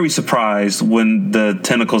very surprised when the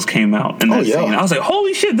tentacles came out in that scene. I was like,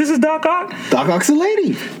 "Holy shit, this is Doc Ock!" Doc Ock's a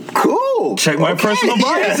lady. Cool. Check my personal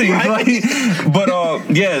biases. Yeah, right. But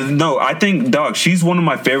I think Doc. She's one of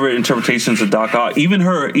my favorite interpretations of Doc Ock. Even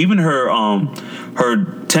her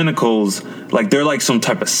tentacles, like they're like some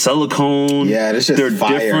type of silicone. Yeah, it's just they're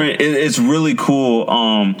fire. different. It's really cool.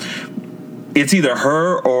 It's either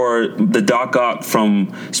her or the Doc Ock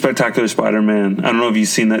from Spectacular Spider-Man. I don't know if you've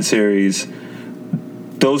seen that series.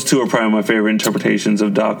 Those two are probably my favorite interpretations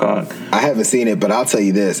of Doc Ock. I haven't seen it, but I'll tell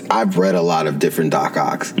you this. I've read a lot of different Doc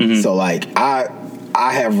Ocks. Mm-hmm. So, like, I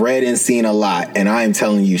have read and seen a lot, and I am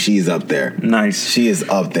telling you, she's up there. Nice. She is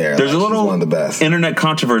up there. There's a little she's one of the best. Internet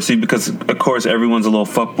controversy because, of course, everyone's a little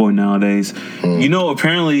fuckboy nowadays. You know,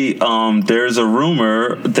 apparently there's a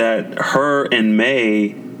rumor that her and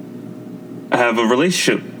May have a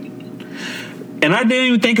relationship. And I didn't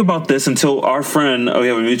even think about this until our friend, we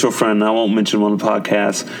have a mutual friend, I won't mention him on the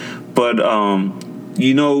podcast, but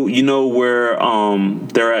you know where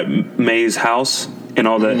they're at May's house and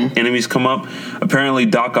all the enemies come up? Apparently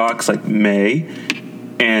Doc Ock's like May,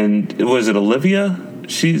 and was it Olivia?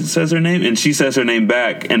 She says her name, and she says her name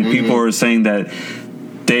back, and people are saying that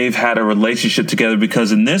they've had a relationship together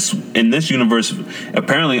because in this universe,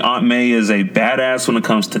 apparently Aunt May is a badass when it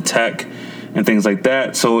comes to tech and things like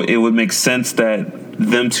that. So it would make sense that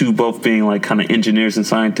them two both being like kind of engineers and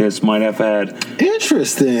scientists might have had.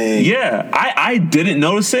 Interesting. Yeah, I didn't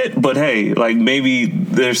notice it, but hey, like maybe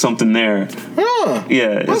there's something there. Huh.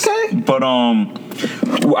 Yeah. Okay. But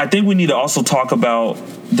I think we need to also talk about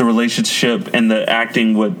the relationship and the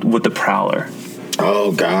acting with the Prowler.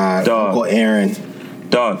 Oh God, Dog. Uncle Aaron.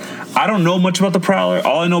 Dog, I don't know much about the Prowler.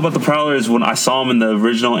 All I know about the Prowler is when I saw him in the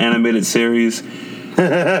original animated series.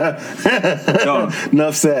 Dog,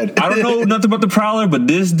 Enough said. I don't know nothing about the Prowler, but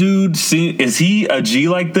this dude, is he a G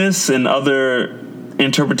like this in other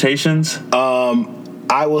interpretations?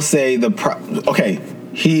 I will say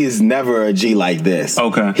he is never a G like this.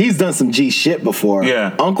 Okay. He's done some G shit before.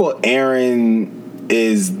 Yeah. Uncle Aaron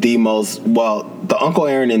is the Uncle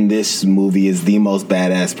Aaron in this movie is the most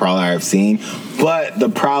badass Prowler I've seen. But the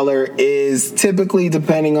Prowler is typically,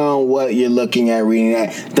 depending on what you're looking at, reading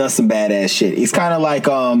at, does some badass shit. He's kind of like,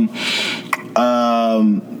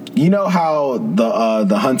 you know how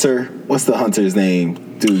the hunter, what's the hunter's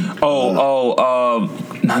name? Dude. No,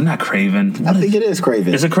 not Kraven. I think it is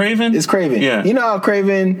Kraven. Is it Kraven? It's Kraven. Yeah. You know how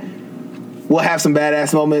Kraven will have some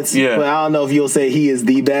badass moments? Yeah. But I don't know if you'll say he is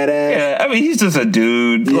the badass. Yeah, I mean, he's just a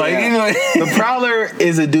dude. Yeah. Like, you know. The Prowler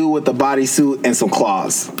is a dude with a bodysuit and some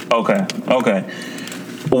claws. Okay.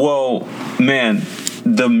 Well, man,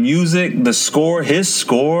 the music, the score, his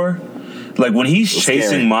score, like when he's chasing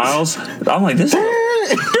scary. Miles, I'm like, this.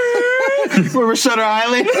 Remember Shutter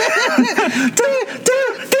Island?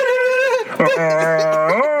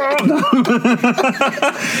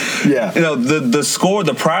 Yeah. You know, the score,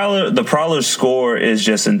 the Prowler score is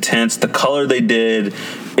just intense. The color they did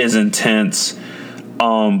is intense.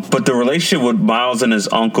 But the relationship with Miles and his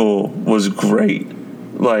uncle was great.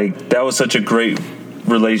 Like, that was such a great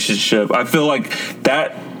relationship. I feel like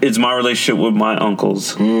that is my relationship with my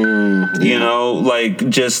uncles. You know, like,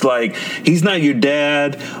 just like, he's not your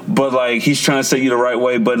dad, but like, he's trying to set you the right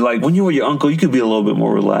way. But like, when you're with your uncle, you could be a little bit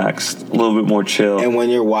more relaxed, a little bit more chill. And when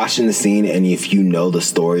you're watching the scene, and if you know the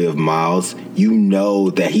story of Miles, you know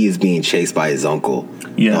that he is being chased by his uncle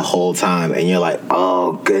the whole time. And you're like,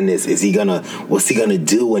 oh goodness, what's he gonna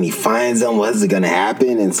do when he finds him? What is gonna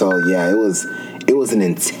happen? And so, yeah, it was an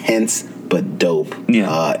intense but dope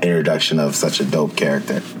introduction of such a dope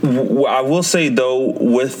character. I will say, though,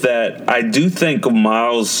 with that, I do think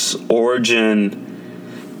Miles'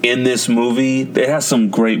 origin in this movie, it has some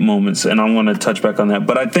great moments, and I'm going to touch back on that.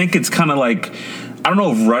 But I think it's kind of like, I don't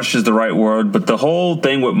know if rush is the right word, but the whole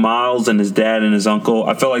thing with Miles and his dad and his uncle,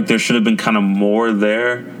 I feel like there should have been kind of more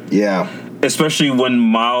there. Yeah. Especially when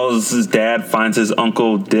Miles' dad finds his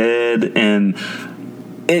uncle dead, and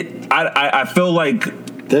I feel like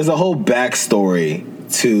there's a whole backstory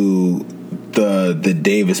to the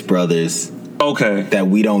Davis brothers. Okay. That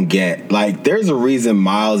we don't get. Like, there's a reason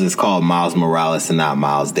Miles is called Miles Morales and not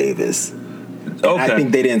Miles Davis. Okay. I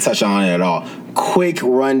think they didn't touch on it at all. Quick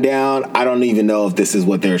rundown. I don't even know if this is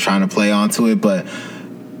what they were trying to play onto it, but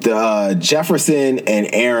Jefferson and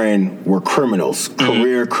Aaron were criminals,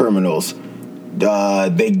 career criminals.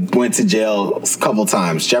 They went to jail a couple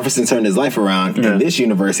times. Jefferson turned his life around. In this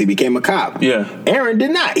universe, he became a cop. Yeah. Aaron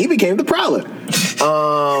did not. He became the Prowler.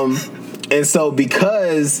 And so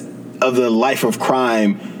because of the life of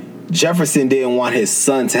crime, Jefferson didn't want his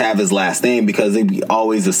son to have his last name because it'd be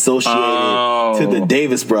always associated to the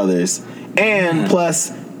Davis brothers. And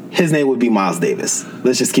plus, his name would be Miles Davis.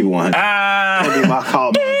 Let's just keep it 100. It'd be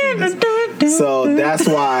Miles Davis. So that's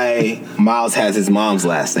why Miles has his mom's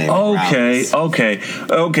last name. Okay. So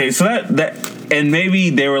that and maybe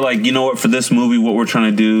they were like, you know what, for this movie, what we're trying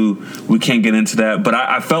to do, we can't get into that. But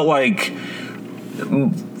I felt like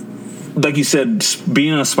you said,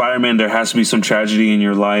 being a Spider-Man, there has to be some tragedy in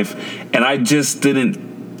your life, and it just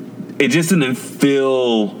didn't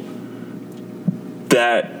feel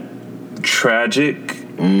that tragic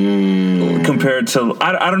compared to,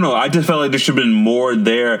 I don't know, I just felt like there should have been more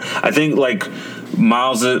there. I think like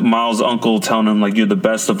Miles' uncle telling him like, you're the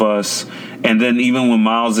best of us, and then even when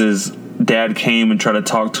Miles's dad came and tried to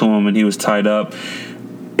talk to him and he was tied up,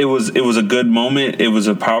 it was a good moment, it was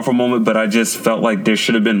a powerful moment, but I just felt like there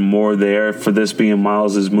should have been more there for this being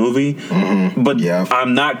Miles's movie. But yeah.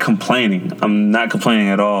 I'm not complaining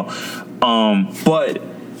at all. But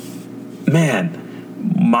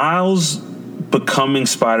man, Miles becoming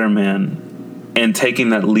Spider-Man and taking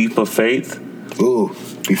that leap of faith. Ooh,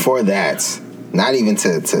 before that, not even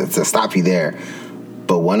to stop you there,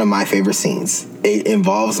 but one of my favorite scenes. It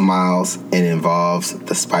involves Miles, it involves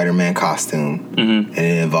the Spider-Man costume, and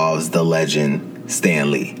it involves the legend Stan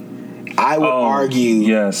Lee. I would argue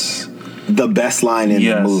the best line in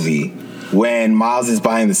the movie, when Miles is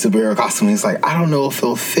buying the superhero costume, he's like, I don't know if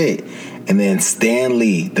it'll fit. And then Stan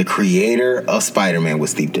Lee, the creator of Spider-Man with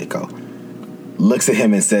Steve Ditko, looks at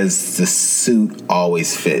him and says, the suit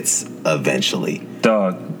always fits eventually.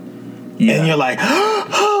 Dog. Yeah. And you're like,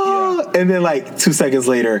 and then like 2 seconds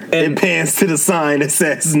later, it pans to the sign that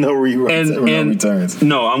says no returns.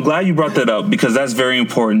 No, I'm glad you brought that up because that's very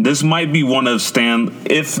important. This might be one of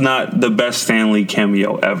if not the best Stan Lee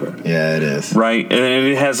cameo ever. Yeah, it is. Right? And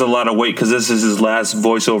it has a lot of weight because this is his last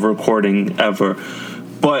voiceover recording ever.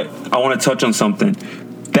 But I want to touch on something.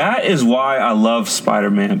 That is why I love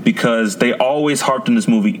Spider-Man, because they always harped in this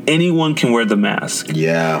movie, anyone can wear the mask.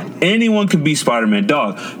 Yeah. Anyone could be Spider-Man.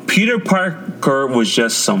 Dog, Peter Parker was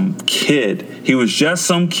just some kid. He was just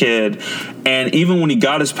some kid, and even when he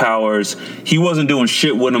got his powers, he wasn't doing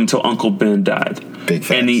shit with them until Uncle Ben died. Big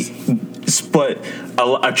facts. But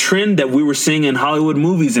a trend that we were seeing in Hollywood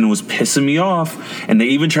movies, and it was pissing me off, and they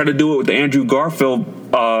even tried to do it with the Andrew Garfield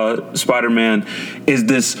Spider-Man, is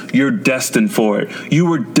this, you're destined for it. You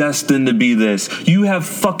were destined to be this. You have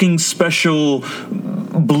fucking special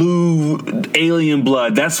blue alien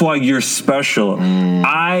blood. That's why you're special.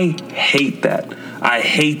 I hate that. I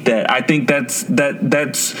think that's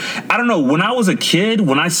I don't know, when I was a kid,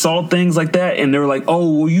 when I saw things like that and they were like,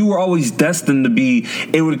 oh, well, you were always destined to be,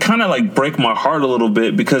 it would kind of like break my heart a little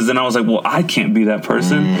bit, because then I was like, well, I can't be that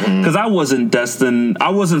person, because I wasn't destined. I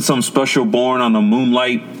wasn't some special born on the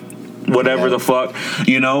moonlight, whatever the fuck,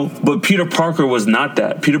 you know. But Peter Parker was not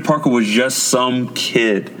that. Peter Parker was just some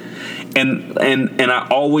kid, and I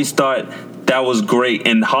always thought that was great.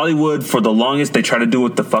 In Hollywood, for the longest, they tried to do it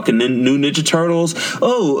with the fucking new Ninja Turtles.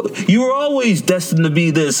 Oh, you were always destined to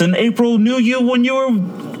be this, and April knew you when you were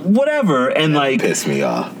whatever, and like pissed me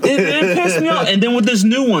off. It pissed me off. And then with this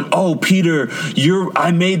new one, oh, Peter,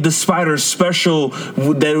 I made the spider special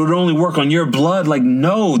that would only work on your blood. Like,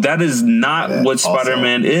 no, that is not what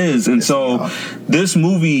Spider-Man is. And so this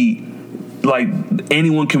movie, like,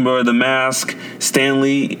 anyone can wear the mask. Stan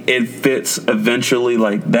Lee, it fits eventually.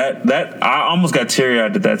 Like that I almost got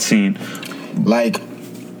teary-eyed at that scene. Like,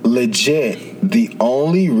 legit, the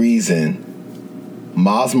only reason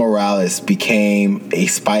Miles Morales became a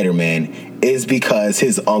Spider-Man is because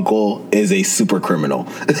his uncle is a super criminal.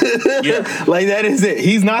 Yeah. Like, that is it.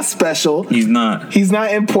 He's not special. He's not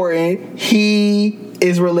important. He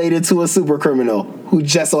is related to a super criminal who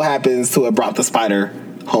just so happens to have brought the spider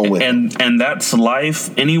home with him. And that's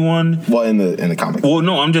life. Anyone, well, in the comic. Well,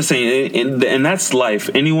 no, I'm just saying, and that's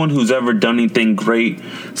life. Anyone who's ever done anything great,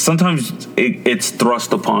 sometimes it's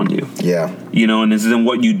thrust upon you. Yeah. You know, and it's then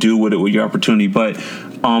what you do with it, with your opportunity. But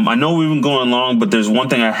I know we've been going long, but there's one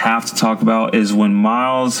thing I have to talk about is when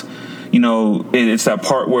Miles, you know, it's that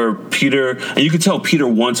part where Peter, and you can tell Peter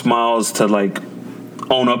wants Miles to like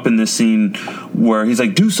own up in this scene where he's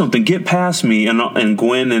like, do something, get past me, and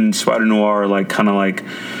Gwen and Spider-Noir are like kind of like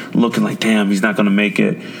looking like, damn, he's not gonna make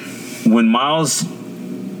it. When Miles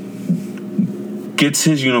gets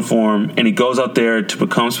his uniform and he goes out there to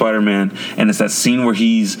become Spider-Man, and it's that scene where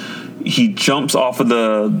he jumps off of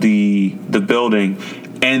the building,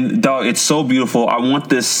 and dog, it's so beautiful. I want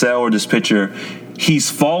this cell or this picture.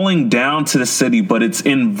 He's falling down to the city, but it's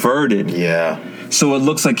inverted. Yeah. so it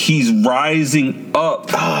looks like he's rising up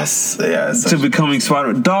to becoming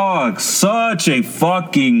Spider-Man. Dog, such a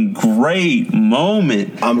fucking great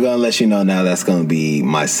moment. I'm gonna let you know now that's gonna be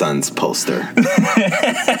my son's poster.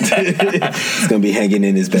 It's gonna be hanging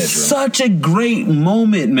in his bedroom. Such a great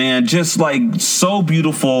moment, man. Just like so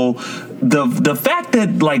beautiful. The fact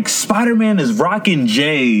that like Spider-Man is rocking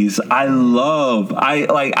J's, I love. I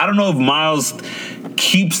don't know if Miles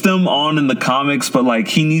keeps them on in the comics, but like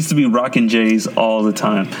he needs to be rocking J's all the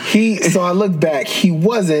time. So I look back, he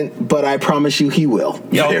wasn't, but I promise you he will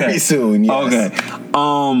very soon. Yes. Okay.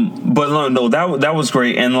 But no, that was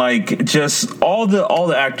great, and like just all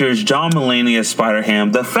the actors, John Mulaney as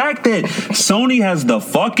Spider-Ham. The fact that Sony has the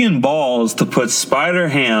fucking balls to put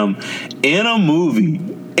Spider-Ham in a movie.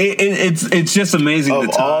 It's just amazing. Of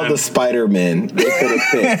all the Spider-Men they could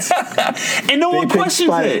have picked, and no one questions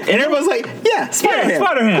it, and everyone's like, "Yeah,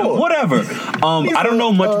 Spider-Ham, cool. Whatever." I don't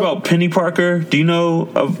know much about Penny Parker. Do you know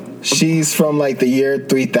of? She's from like the year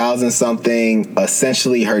 3000 something.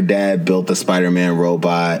 Essentially, her dad built the Spider-Man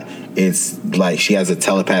robot. It's like she has a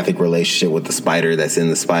telepathic relationship with the spider that's in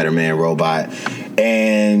the Spider-Man robot,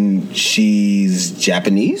 and she's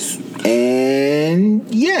Japanese. And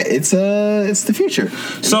yeah, it's the future.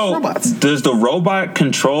 So does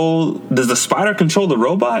the spider control the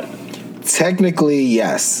robot? Technically,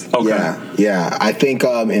 yes. Okay. Yeah. I think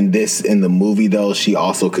in the movie though, she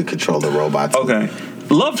also could control the robot too. Okay.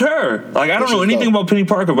 Loved her. Like I don't know anything about Penny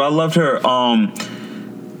Parker, but I loved her.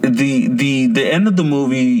 The end of the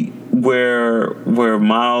movie where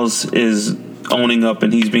Miles is owning up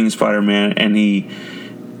and he's being Spider-Man, and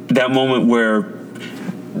that moment where,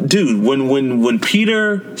 dude, when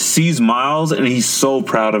Peter sees Miles and he's so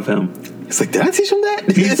proud of him. It's like, did I teach him that?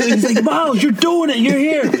 He's like, Miles, you're doing it. You're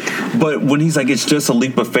here. But when he's like, it's just a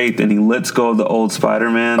leap of faith, and he lets go of the old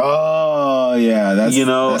Spider-Man. Oh, yeah.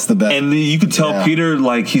 That's the best. And you could tell Peter,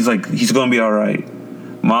 he's going to be all right.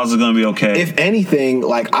 Miles is going to be okay. If anything,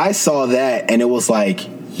 like, I saw that, and it was like,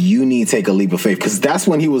 you need to take a leap of faith. Because that's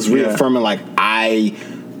when he was reaffirming, like, I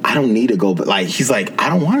don't need to go back. Like, he's like, I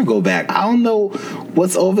don't want to go back. I don't know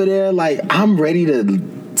what's over there. Like, I'm ready to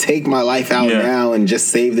take my life out now and just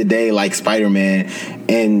save the day like Spider-Man.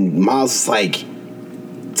 And Miles is like,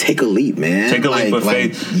 take a leap, man. Take a leap of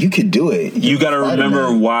faith. You could do it. You got to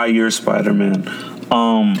remember why you're Spider-Man.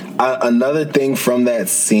 Another thing from that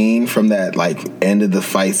scene, from that like end of the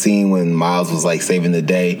fight scene when Miles was like saving the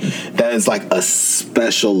day, that is like a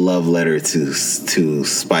special love letter to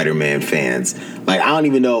Spider-Man fans. Like, I don't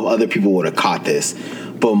even know if other people would have caught this,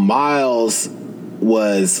 but Miles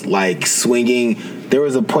was like swinging. There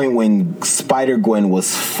was a point when Spider-Gwen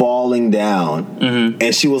was falling down,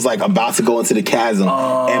 and she was like about to go into the chasm,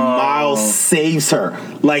 and Miles saves her,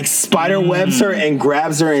 like spider webs her and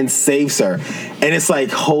grabs her and saves her. And it's like,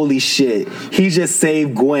 holy shit, he just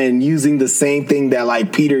saved Gwen using the same thing that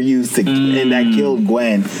like Peter used to and that killed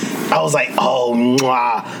Gwen. I was like, oh,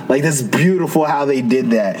 mwah. Like, that's beautiful how they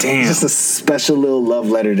did that. Damn. Just a special little love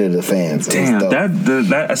letter to the fans. Damn,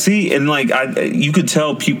 that see, and like you could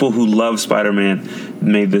tell people who love Spider-Man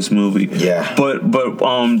made this movie. Yeah. But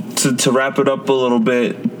to wrap it up a little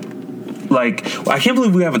bit, like, I can't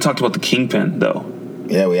believe we haven't talked about the Kingpin though.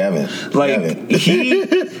 Yeah, we haven't. Like,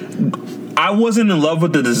 I wasn't in love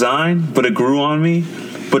with the design, but it grew on me.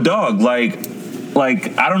 But dog, like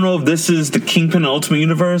I don't know if this is the Kingpin Ultimate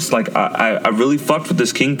Universe. Like, I really fucked with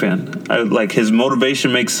this Kingpin. Like, his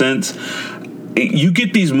motivation makes sense. You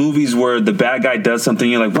get these movies where the bad guy does something,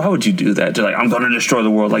 you're like, why would you do that? They're like, I'm gonna destroy the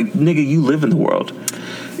world. Like, nigga, you live in the world.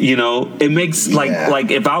 You know, it makes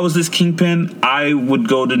like if I was this Kingpin, I would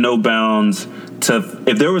go to no bounds to,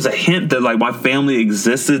 if there was a hint that like my family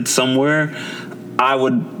existed somewhere, I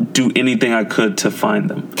would do anything I could to find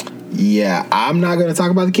them. Yeah, I'm not going to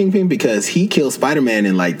talk about the Kingpin because he killed Spider-Man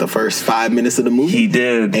in like the first 5 minutes of the movie. He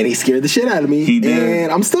did. And he scared the shit out of me. He did.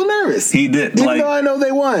 And I'm still nervous. He did. Even though I know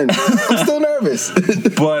they won. I'm still nervous.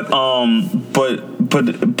 But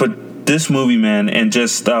this movie, man, and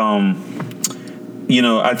just, you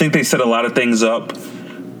know, I think they set a lot of things up.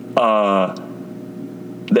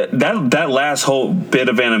 That last whole bit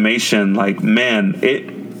of animation, like, man,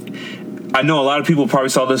 I know a lot of people probably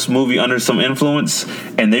saw this movie under some influence,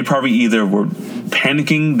 and they probably either were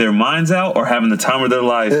panicking their minds out or having the time of their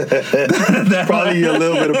life. Probably a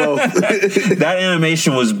little bit of both. That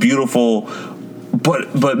animation was beautiful,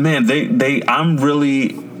 but man, I'm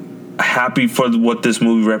really happy for what this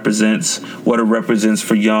movie represents, what it represents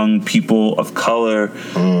for young people of color.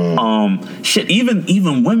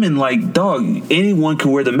 Even women, like, dog, anyone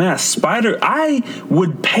can wear the mask. I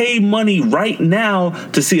would pay money right now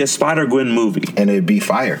to see a Spider-Gwen movie. And it'd be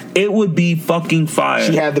fire. It would be fucking fire.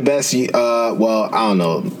 She had the best, well, I don't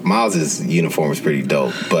know. Miles' uniform is pretty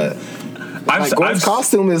dope, but Gwen's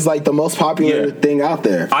costume is like the most popular thing out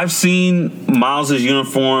there. I've seen Miles'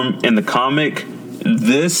 uniform in the comic. He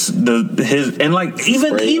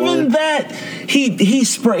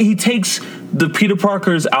takes the Peter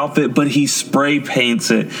Parker's outfit, but he spray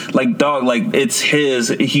paints it. Like, dog, like, it's his.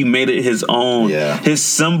 He made it his own. Yeah. His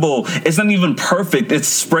symbol, it's not even perfect. It's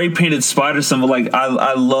spray painted spider symbol. Like,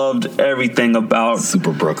 I loved everything about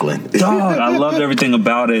Super Brooklyn. Dog, I loved everything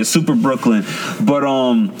about it. Super Brooklyn. But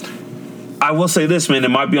I will say this, man,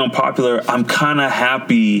 it might be unpopular. I'm kind of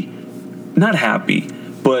happy. Not happy,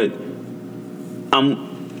 but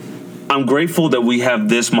I'm grateful that we have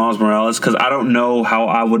this Miles Morales, because I don't know how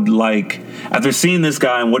I would like, after seeing this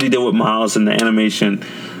guy and what he did with Miles in the animation.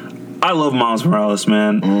 I love Miles Morales,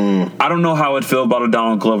 man. I don't know how I'd feel about a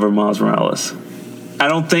Donald Glover Miles Morales. I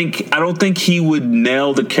don't think he would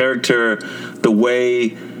nail the character the way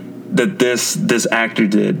that this actor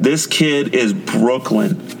did. This kid is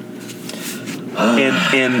Brooklyn,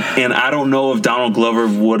 and I don't know if Donald Glover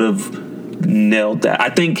would have nailed that. I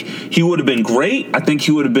think he would have been great. I think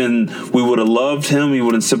we would have loved him. He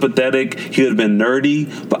would have been sympathetic. He would have been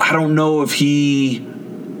nerdy. But I don't know if he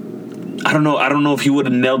would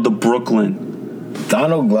have nailed the Brooklyn.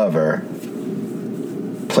 Donald Glover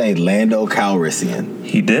played Lando Calrissian.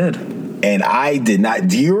 He did. And I did not.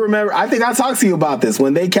 Do you remember? I think I talked to you about this.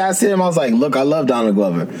 When they cast him, I was like, look, I love Donald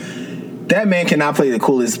Glover. That man cannot play the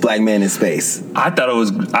coolest black man in space. I thought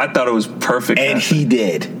it was perfect. And he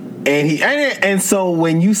did. And so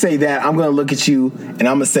when you say that, I'm going to look at you and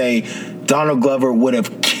I'm going to say Donald Glover would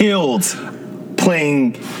have killed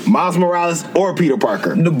playing Miles Morales or Peter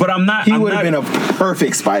Parker. No, but I'm not. He would have been a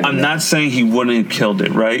perfect Spider-Man. I'm not saying he wouldn't have killed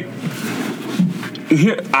it, right?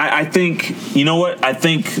 Here, I think, you know what? I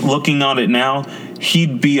think looking on it now,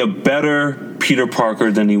 he'd be a better Peter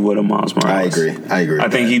Parker than he would a Miles Morales. I agree. I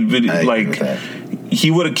think he'd be like,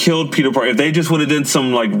 he would have killed Peter Parker if they just would have done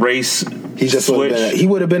some like race. He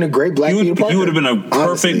would have been a great black Peter Parker. He would have been a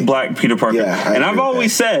perfect black Peter Parker. Yeah, and I've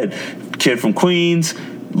always said, kid from Queens,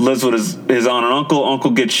 lives with his aunt and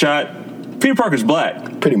uncle gets shot. Peter Parker's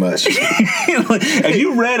black. Pretty much. If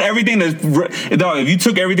you read everything if you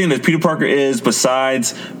took everything that Peter Parker is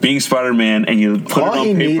besides being Spider-Man and you put it on paper. All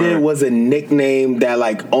he needed was a nickname that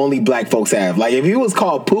like only black folks have. Like if he was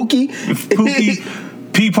called Pookie.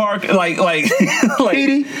 P Park, like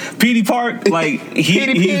Petey Park, like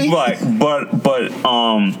he's black, but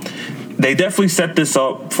they definitely set this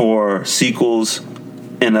up for sequels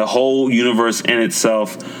and a whole universe in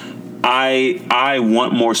itself. I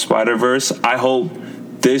want more Spider-Verse. I hope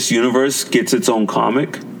this universe gets its own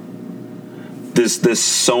comic. This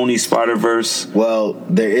Sony Spider-Verse. Well,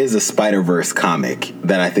 there is a Spider-Verse comic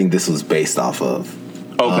that I think this was based off of.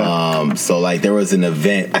 Okay. So like there was an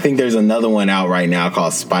event. I think there's another one out right now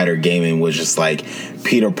called Spider Gaming, which is like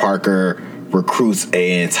Peter Parker recruits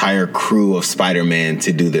an entire crew of Spider-Man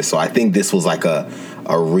to do this. So I think this was like a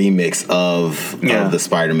remix of the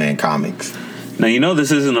Spider-Man comics. Now you know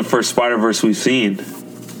this isn't the first Spider-Verse we've seen,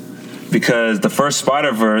 because the first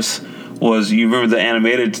Spider-Verse was, you remember the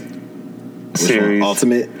animated series?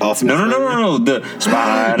 Ultimate. No. The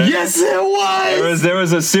Spider. Yes, it was. There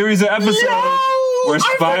was a series of episodes. Where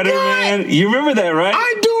Spider-Man, you remember that, right?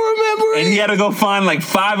 I do remember it. And he had to go find like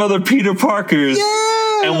 5 other Peter Parkers.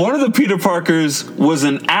 Yeah. And one of the Peter Parkers was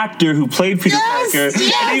an actor who played Peter Parker. Yes.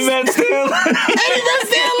 And he met Stanley.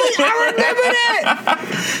 I remember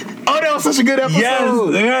that. Oh, that was such a good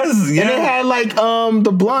episode. Yes. And it had like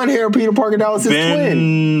the blonde hair Peter Parker that was his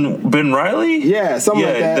twin. Ben Reilly? Yeah, something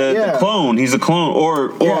like that. The clone. He's a clone.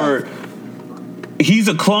 Or he's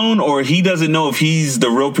a clone, or he doesn't know if he's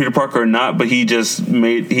the real Peter Parker or not, but he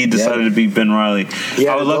decided to be Ben Reilly.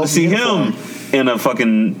 I would love to see him in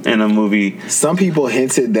a movie. Some people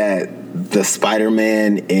hinted that the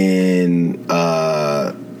Spider-Man in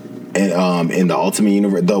the Ultimate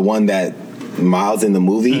Universe, the one that Miles in the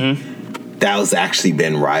movie, that was actually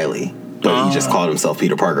Ben Reilly, but he just called himself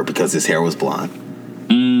Peter Parker because his hair was blonde.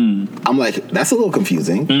 I'm like, that's a little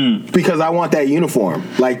confusing because I want that uniform,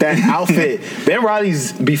 like that outfit. Ben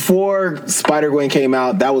Reilly's, before Spider-Gwen came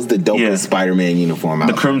out, that was the dopest Spider-Man uniform out.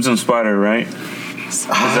 The Crimson Spider, right? Is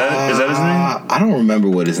that his name? I don't remember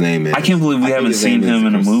what his name is. I can't believe we haven't seen him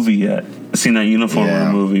in a movie yet. Seen that uniform in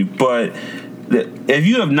a movie. But if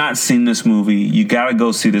you have not seen this movie, you gotta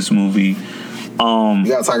go see this movie. We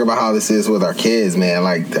gotta talk about how this is with our kids, man.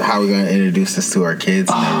 Like how we're gonna introduce this to our kids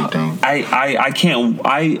and everything.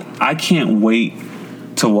 I can't wait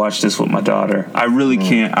to watch this with my daughter. I really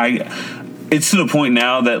can't. It's to the point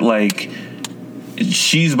now that like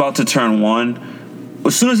she's about to turn 1.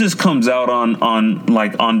 As soon as this comes out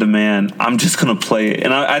on demand, I'm just gonna play it,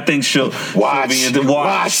 and I think she'll watch,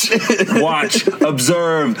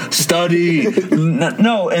 observe, study.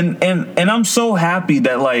 No, and I'm so happy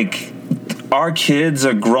that like our kids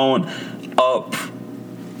are growing up.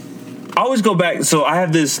 I always go back. So I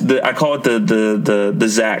have this. I call it the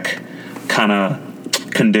Zach kind of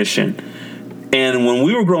condition. And when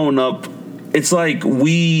we were growing up, it's like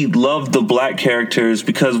we loved the black characters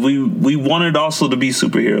because we wanted also to be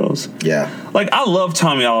superheroes. Yeah. Like, I love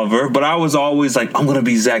Tommy Oliver, but I was always like, I'm going to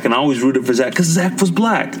be Zach. And I always rooted for Zach because Zach was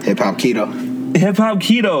black. Hip-Hop Keto.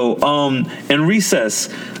 And Recess.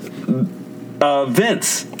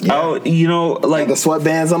 Vince. Yeah. Like the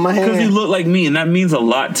sweatbands on my hand. Because he looked like me, and that means a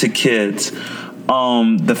lot to kids.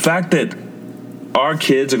 The fact that our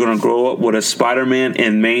kids are going to grow up with a Spider-Man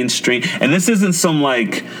in mainstream, and this isn't some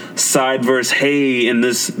like side verse, hey, in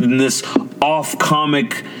this off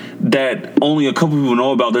comic that only a couple people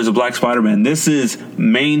know about. There's a black Spider-Man. This is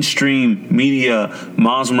mainstream media.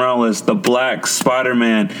 Miles Morales, the black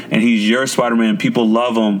Spider-Man, and he's your Spider-Man. People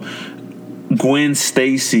love him. Gwen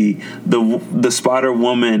Stacy, the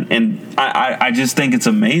Spider-Woman, and I just think it's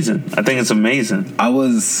amazing. I think it's amazing.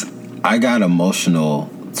 I got emotional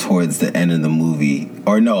towards the end of the movie,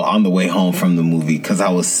 on the way home from the movie, because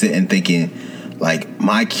I was sitting thinking, like,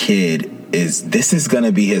 my kid this is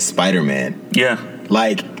gonna be his Spider-Man. Yeah.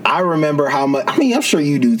 Like, I remember how much. I mean, I'm sure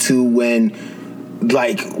you do too. When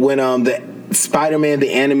the Spider-Man,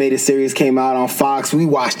 the animated series, came out on Fox, we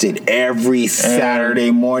watched it every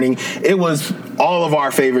Saturday morning. It was all of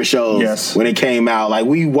our favorite shows when it came out. Like,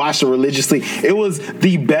 we watched it religiously. It was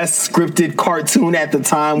the best scripted cartoon at the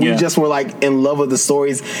time. We just were like in love with the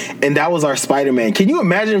stories, and that was our Spider-Man. Can you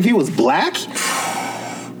imagine if he was black?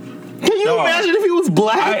 Can you imagine if he was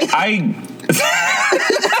black?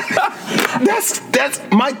 That's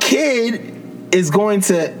my kid is going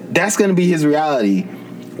to. That's going to be his reality.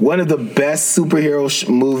 One of the best superhero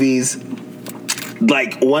movies,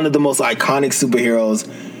 like one of the most iconic superheroes,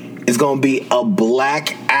 is going to be a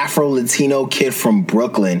black Afro-Latino kid from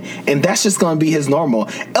Brooklyn. And that's just going to be his normal.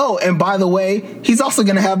 Oh, and by the way, he's also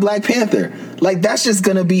going to have Black Panther. Like, that's just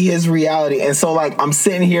going to be his reality. And so, like, I'm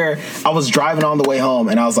sitting here, I was driving on the way home,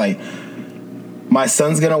 and I was like, my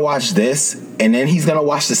son's going to watch this, and then he's going to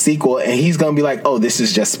watch the sequel, and he's going to be like, oh, this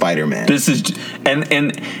is just Spider-Man. This is, and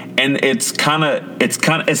it's kind of,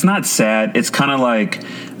 it's not sad. It's kind of like,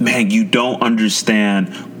 man, you don't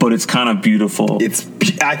understand, but it's kind of beautiful.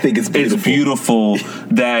 I think it's beautiful. It's beautiful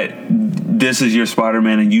that this is your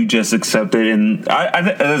Spider-Man and you just accept it. And I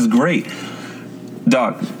that's great.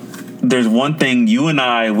 Doc, there's one thing you and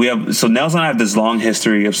so Nels and I have this long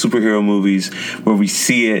history of superhero movies where we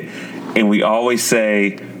see it and we always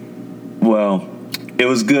say, well, it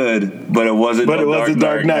was good, but it wasn't. But it wasn't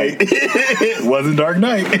Dark Knight. It wasn't Dark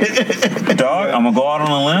Knight. Dog, I'm gonna go out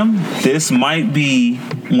on a limb. This might be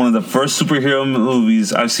one of the first superhero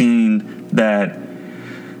movies I've seen that.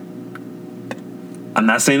 I'm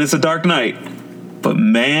not saying it's a Dark Knight, but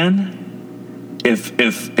man,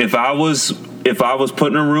 if I was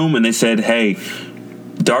put in a room and they said, "Hey,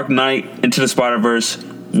 Dark Knight, Into the Spider-Verse,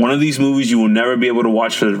 one of these movies you will never be able to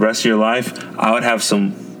watch for the rest of your life," I would have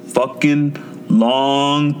some fucking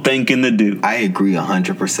long thinking to do. I agree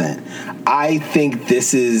 100%. I think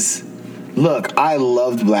this is. Look, I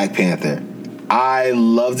loved Black Panther. I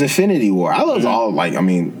loved Infinity War. I loved all, like, I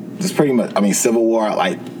mean, it's pretty much. I mean, Civil War.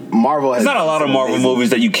 Like, Marvel has. There's not a lot of Marvel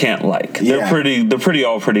movies that you can't like. They're pretty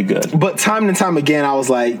all pretty good. But time and time again, I was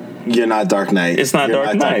like, "You're not Dark Knight. It's not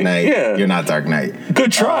Dark Knight. Yeah, you're not Dark Knight.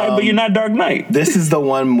 Good try, but you're not Dark Knight." This is the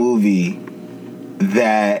one movie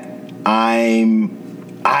that I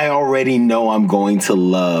already know I'm going to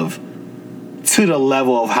love to the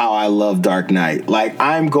level of how I love Dark Knight. Like,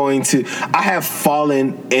 I have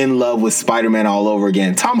fallen in love with Spider-Man all over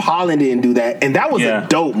again. Tom Holland didn't do that, and that was a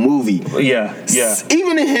dope movie. Yeah.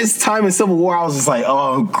 Even in his time in Civil War, I was just like,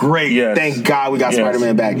 oh, great. Yes. Thank God we got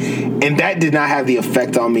Spider-Man back. And that did not have the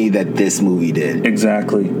effect on me that this movie did.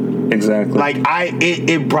 Exactly. Like,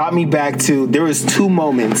 it brought me back to, there was two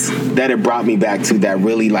moments that it brought me back to that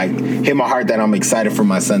really, like, hit my heart that I'm excited for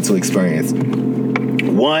my son to experience.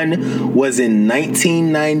 One was in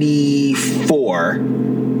 1994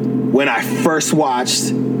 when I first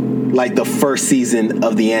watched like the first season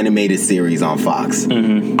of the animated series on Fox.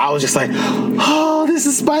 I was just like, oh, this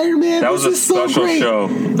is Spider-Man. That was a special show.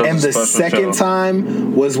 And the second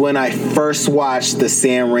time was when I first watched the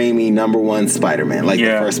Sam Raimi #1 Spider-Man, like the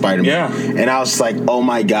first Spider-Man. Yeah. And I was just like, oh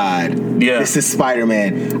my God, this is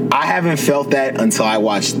Spider-Man. I haven't felt that until I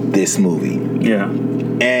watched this movie. Yeah.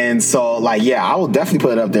 And so, like, yeah, I will definitely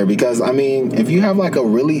put it up there because, I mean, if you have, like,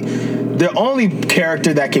 the only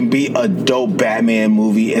character that can be a dope Batman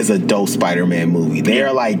movie is a dope Spider-Man movie. They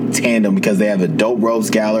are, like, tandem because they have a dope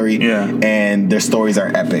rogues gallery and their stories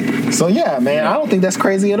are epic. So, yeah, man, I don't think that's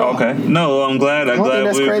crazy at all. Okay. No, I'm glad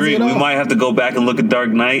we agree. We might have to go back and look at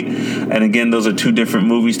Dark Knight. And, again, those are two different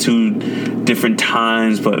movies, two different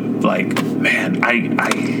times. But, like, man,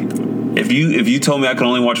 If you told me I could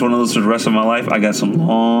only watch one of those for the rest of my life, I got some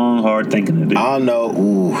long, hard thinking to do. I don't know.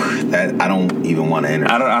 Ooh, that I don't even want to enter.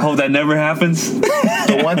 I hope that never happens.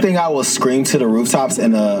 The one thing I will scream to the rooftops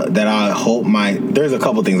and that I hope there's a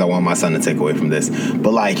couple things I want my son to take away from this,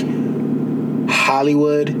 but like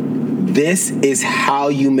Hollywood, this is how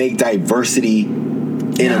you make diversity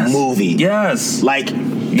in a movie. Yes. Like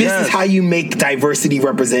this is how you make diversity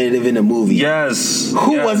representative in a movie. Yes.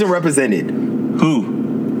 Who wasn't represented? Who?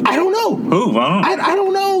 I don't know. Who? I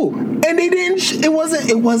don't know. And they didn't. It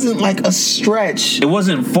wasn't like a stretch. It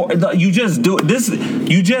wasn't you just do it.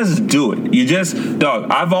 You just do it. Dog.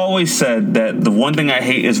 I've always said that the one thing I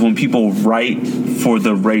hate is when people write for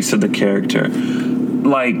the race of the character.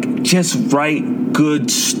 Like, just write good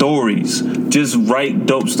stories. Just write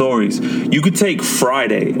dope stories. You could take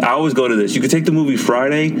Friday. I always go to this. You could take the movie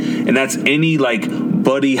Friday, and that's any like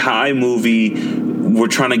buddy high movie. We're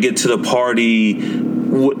trying to get to the party.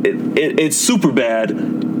 It's super bad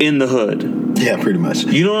in the hood. Yeah, pretty much.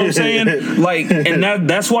 You know what I'm saying? Like, and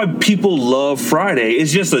that's why people love Friday.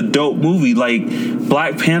 It's just a dope movie. Like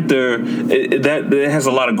Black Panther, that has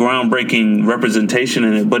a lot of groundbreaking representation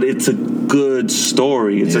in it, but it's a good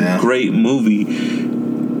story. It's a great movie.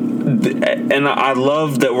 And I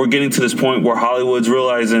love that we're getting to this point where Hollywood's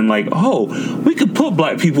realizing, like, oh, we could put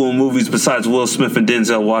black people in movies besides Will Smith and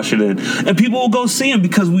Denzel Washington, and people will go see them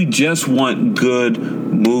because we just want good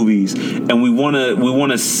movies, and we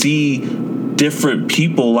want to see different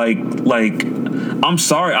people. Like I'm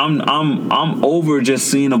sorry, I'm over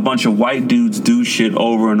just seeing a bunch of white dudes do shit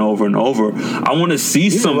over and over and over. I want to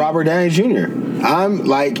see some Robert Downey Jr. I'm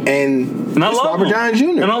like, and I love Robert Downey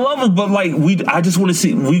Jr. And I love it, but like I just want to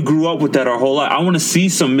see. We grew up with that our whole life. I want to see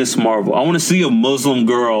some Miss Marvel. I want to see a Muslim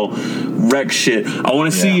girl wreck shit. I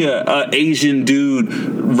want to see a Asian dude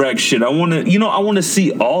wreck shit. I want to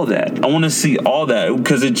see all that. I want to see all that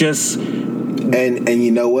because it just. And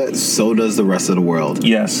you know what? So does the rest of the world.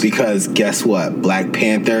 Yes. Because guess what? Black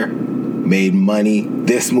Panther made money.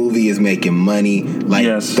 This movie is making money. Like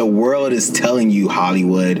the world is telling you,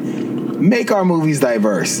 Hollywood, make our movies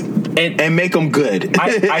diverse and make them good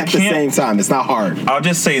at the same time. It's not hard. I'll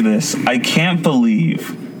just say this. I can't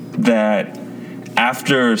believe that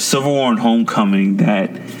after Civil War and Homecoming that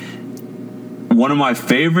one of my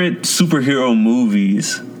favorite superhero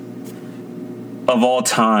movies of all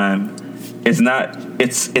time it's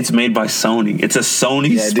made by Sony. It's a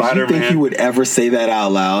Sony Spider-Man. Did you think you would ever say that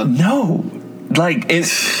out loud? No. Like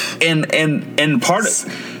it's and part of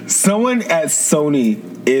someone at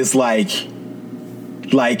Sony is like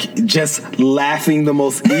just laughing the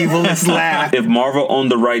most evilest laugh. If Marvel owned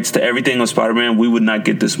the rights to everything on Spider-Man, we would not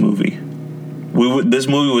get this movie. This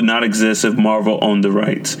movie would not exist if Marvel owned the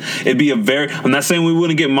rights. It'd be I'm not saying we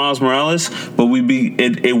wouldn't get Miles Morales, but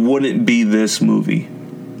it wouldn't be this movie.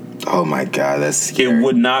 Oh my God, that's scary. It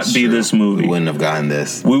would not be this movie. We wouldn't have gotten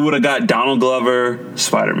this. We would have got Donald Glover,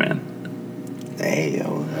 Spider-Man. Hey,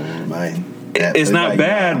 yo, it's not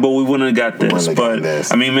bad, but we wouldn't have got this. But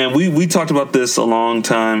I mean, man, we talked about this a long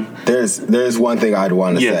time. There's one thing I'd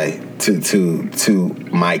want to say to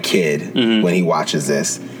my kid when he watches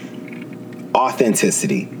this.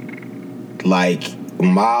 Authenticity. Like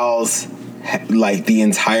Miles, like the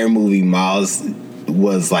entire movie, Miles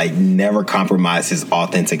was like never compromised his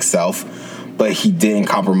authentic self, but he didn't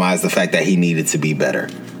compromise the fact that he needed to be better.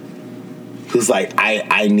 He was like,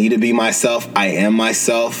 I need to be myself. I am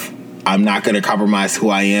myself. I'm not going to compromise who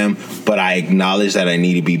I am, but I acknowledge that I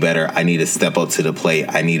need to be better. I need to step up to the plate.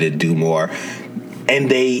 I need to do more. And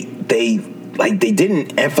they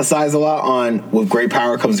didn't emphasize a lot on with great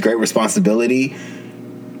power comes great responsibility.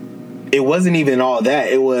 It wasn't even all that.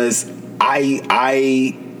 It was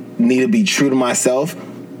I need to be true to myself,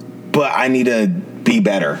 but I need to be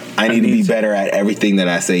better. I need to be better at everything that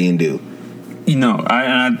I say and do. You know,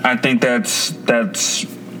 I think that's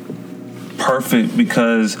perfect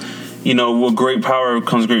because with great power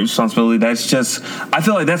comes great responsibility. That's just, I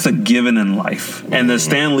feel like that's a given in life. And the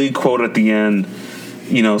Stan Lee quote at the end,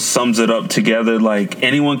 sums it up together. Like,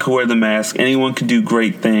 anyone can wear the mask, anyone can do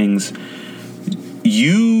great things.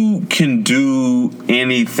 You can do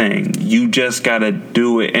anything. You just gotta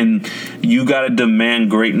do it, and you gotta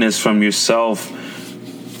demand greatness from yourself.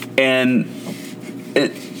 And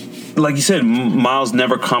like you said, Miles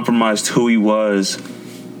never compromised who he was,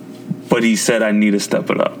 but he said, "I need to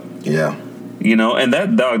step it up." Yeah. And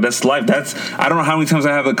that's life. I don't know how many times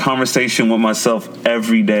I have a conversation with myself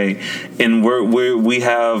every day, and we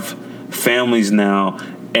have families now,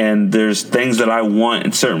 and there's things that I want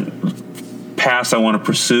in certain paths I want to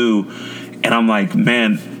pursue, and I'm like,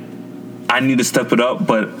 man, I need to step it up,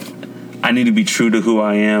 but I need to be true to who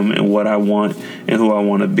I am and what I want and who I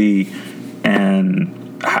want to be.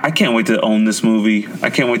 And I can't wait to own this movie.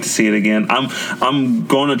 I can't wait to see it again. I'm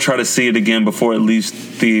going to try to see it again before it leaves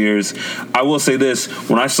theaters. I will say this: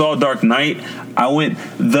 when I saw Dark Knight, I went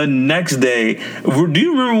the next day. Do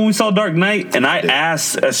you remember when we saw Dark Knight? And I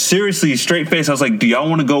asked, seriously, straight face, I was like, do y'all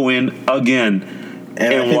want to go in again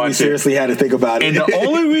and watch we seriously had to think about it. And the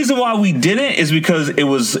only reason why we didn't is because it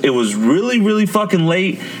was really, really fucking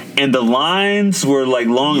late, and the lines were like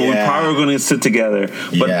long, and we probably were going to sit together.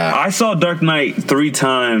 But I saw Dark Knight 3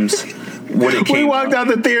 times when it came. We walked out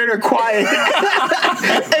the theater quiet, and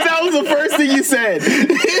that was the first thing you said.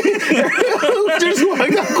 Just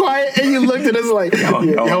walked out quiet, and you looked at us like,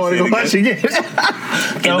 "Y'all want to go watch again?"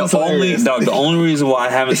 And the only reason why I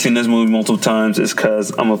haven't seen this movie multiple times is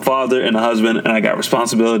because I'm a father and a husband, and I got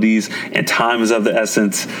responsibilities, and time is of the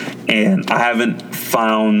essence, and I haven't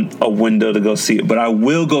found a window to go see it. But I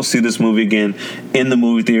will go see this movie again in the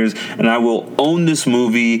movie theaters, and I will own this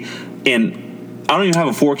movie in. I don't even have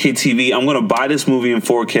a 4K TV. I'm going to buy this movie in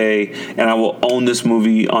 4K, and I will own this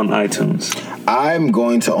movie on iTunes. I'm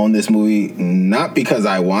going to own this movie not because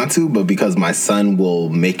I want to, but because my son will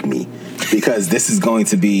make me. Because this is going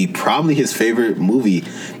to be probably his favorite movie.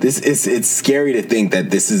 It's scary to think that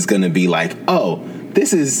this is going to be like, oh,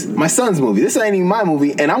 this is my son's movie. This ain't even my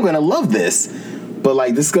movie, and I'm going to love this. But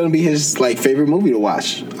like, this is going to be his favorite movie to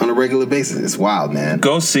watch on a regular basis. It's wild, man.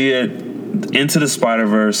 Go see it. Into the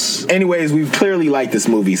Spider-Verse. Anyways, we've clearly liked this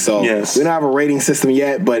movie, so we don't have a rating system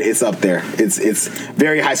yet, but it's up there. It's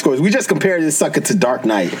very high scores. We just compared this sucker to Dark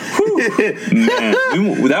Knight. Man,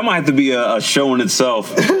 that might have to be a show in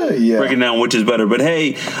itself. Breaking down which is better. But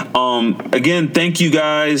hey, again, thank you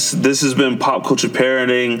guys. This has been Pop Culture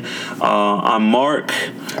Parenting. I'm Mark.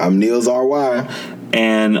 I'm Niels RY.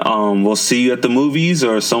 And we'll see you at the movies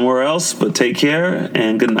or somewhere else. But take care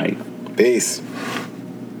and good night. Peace.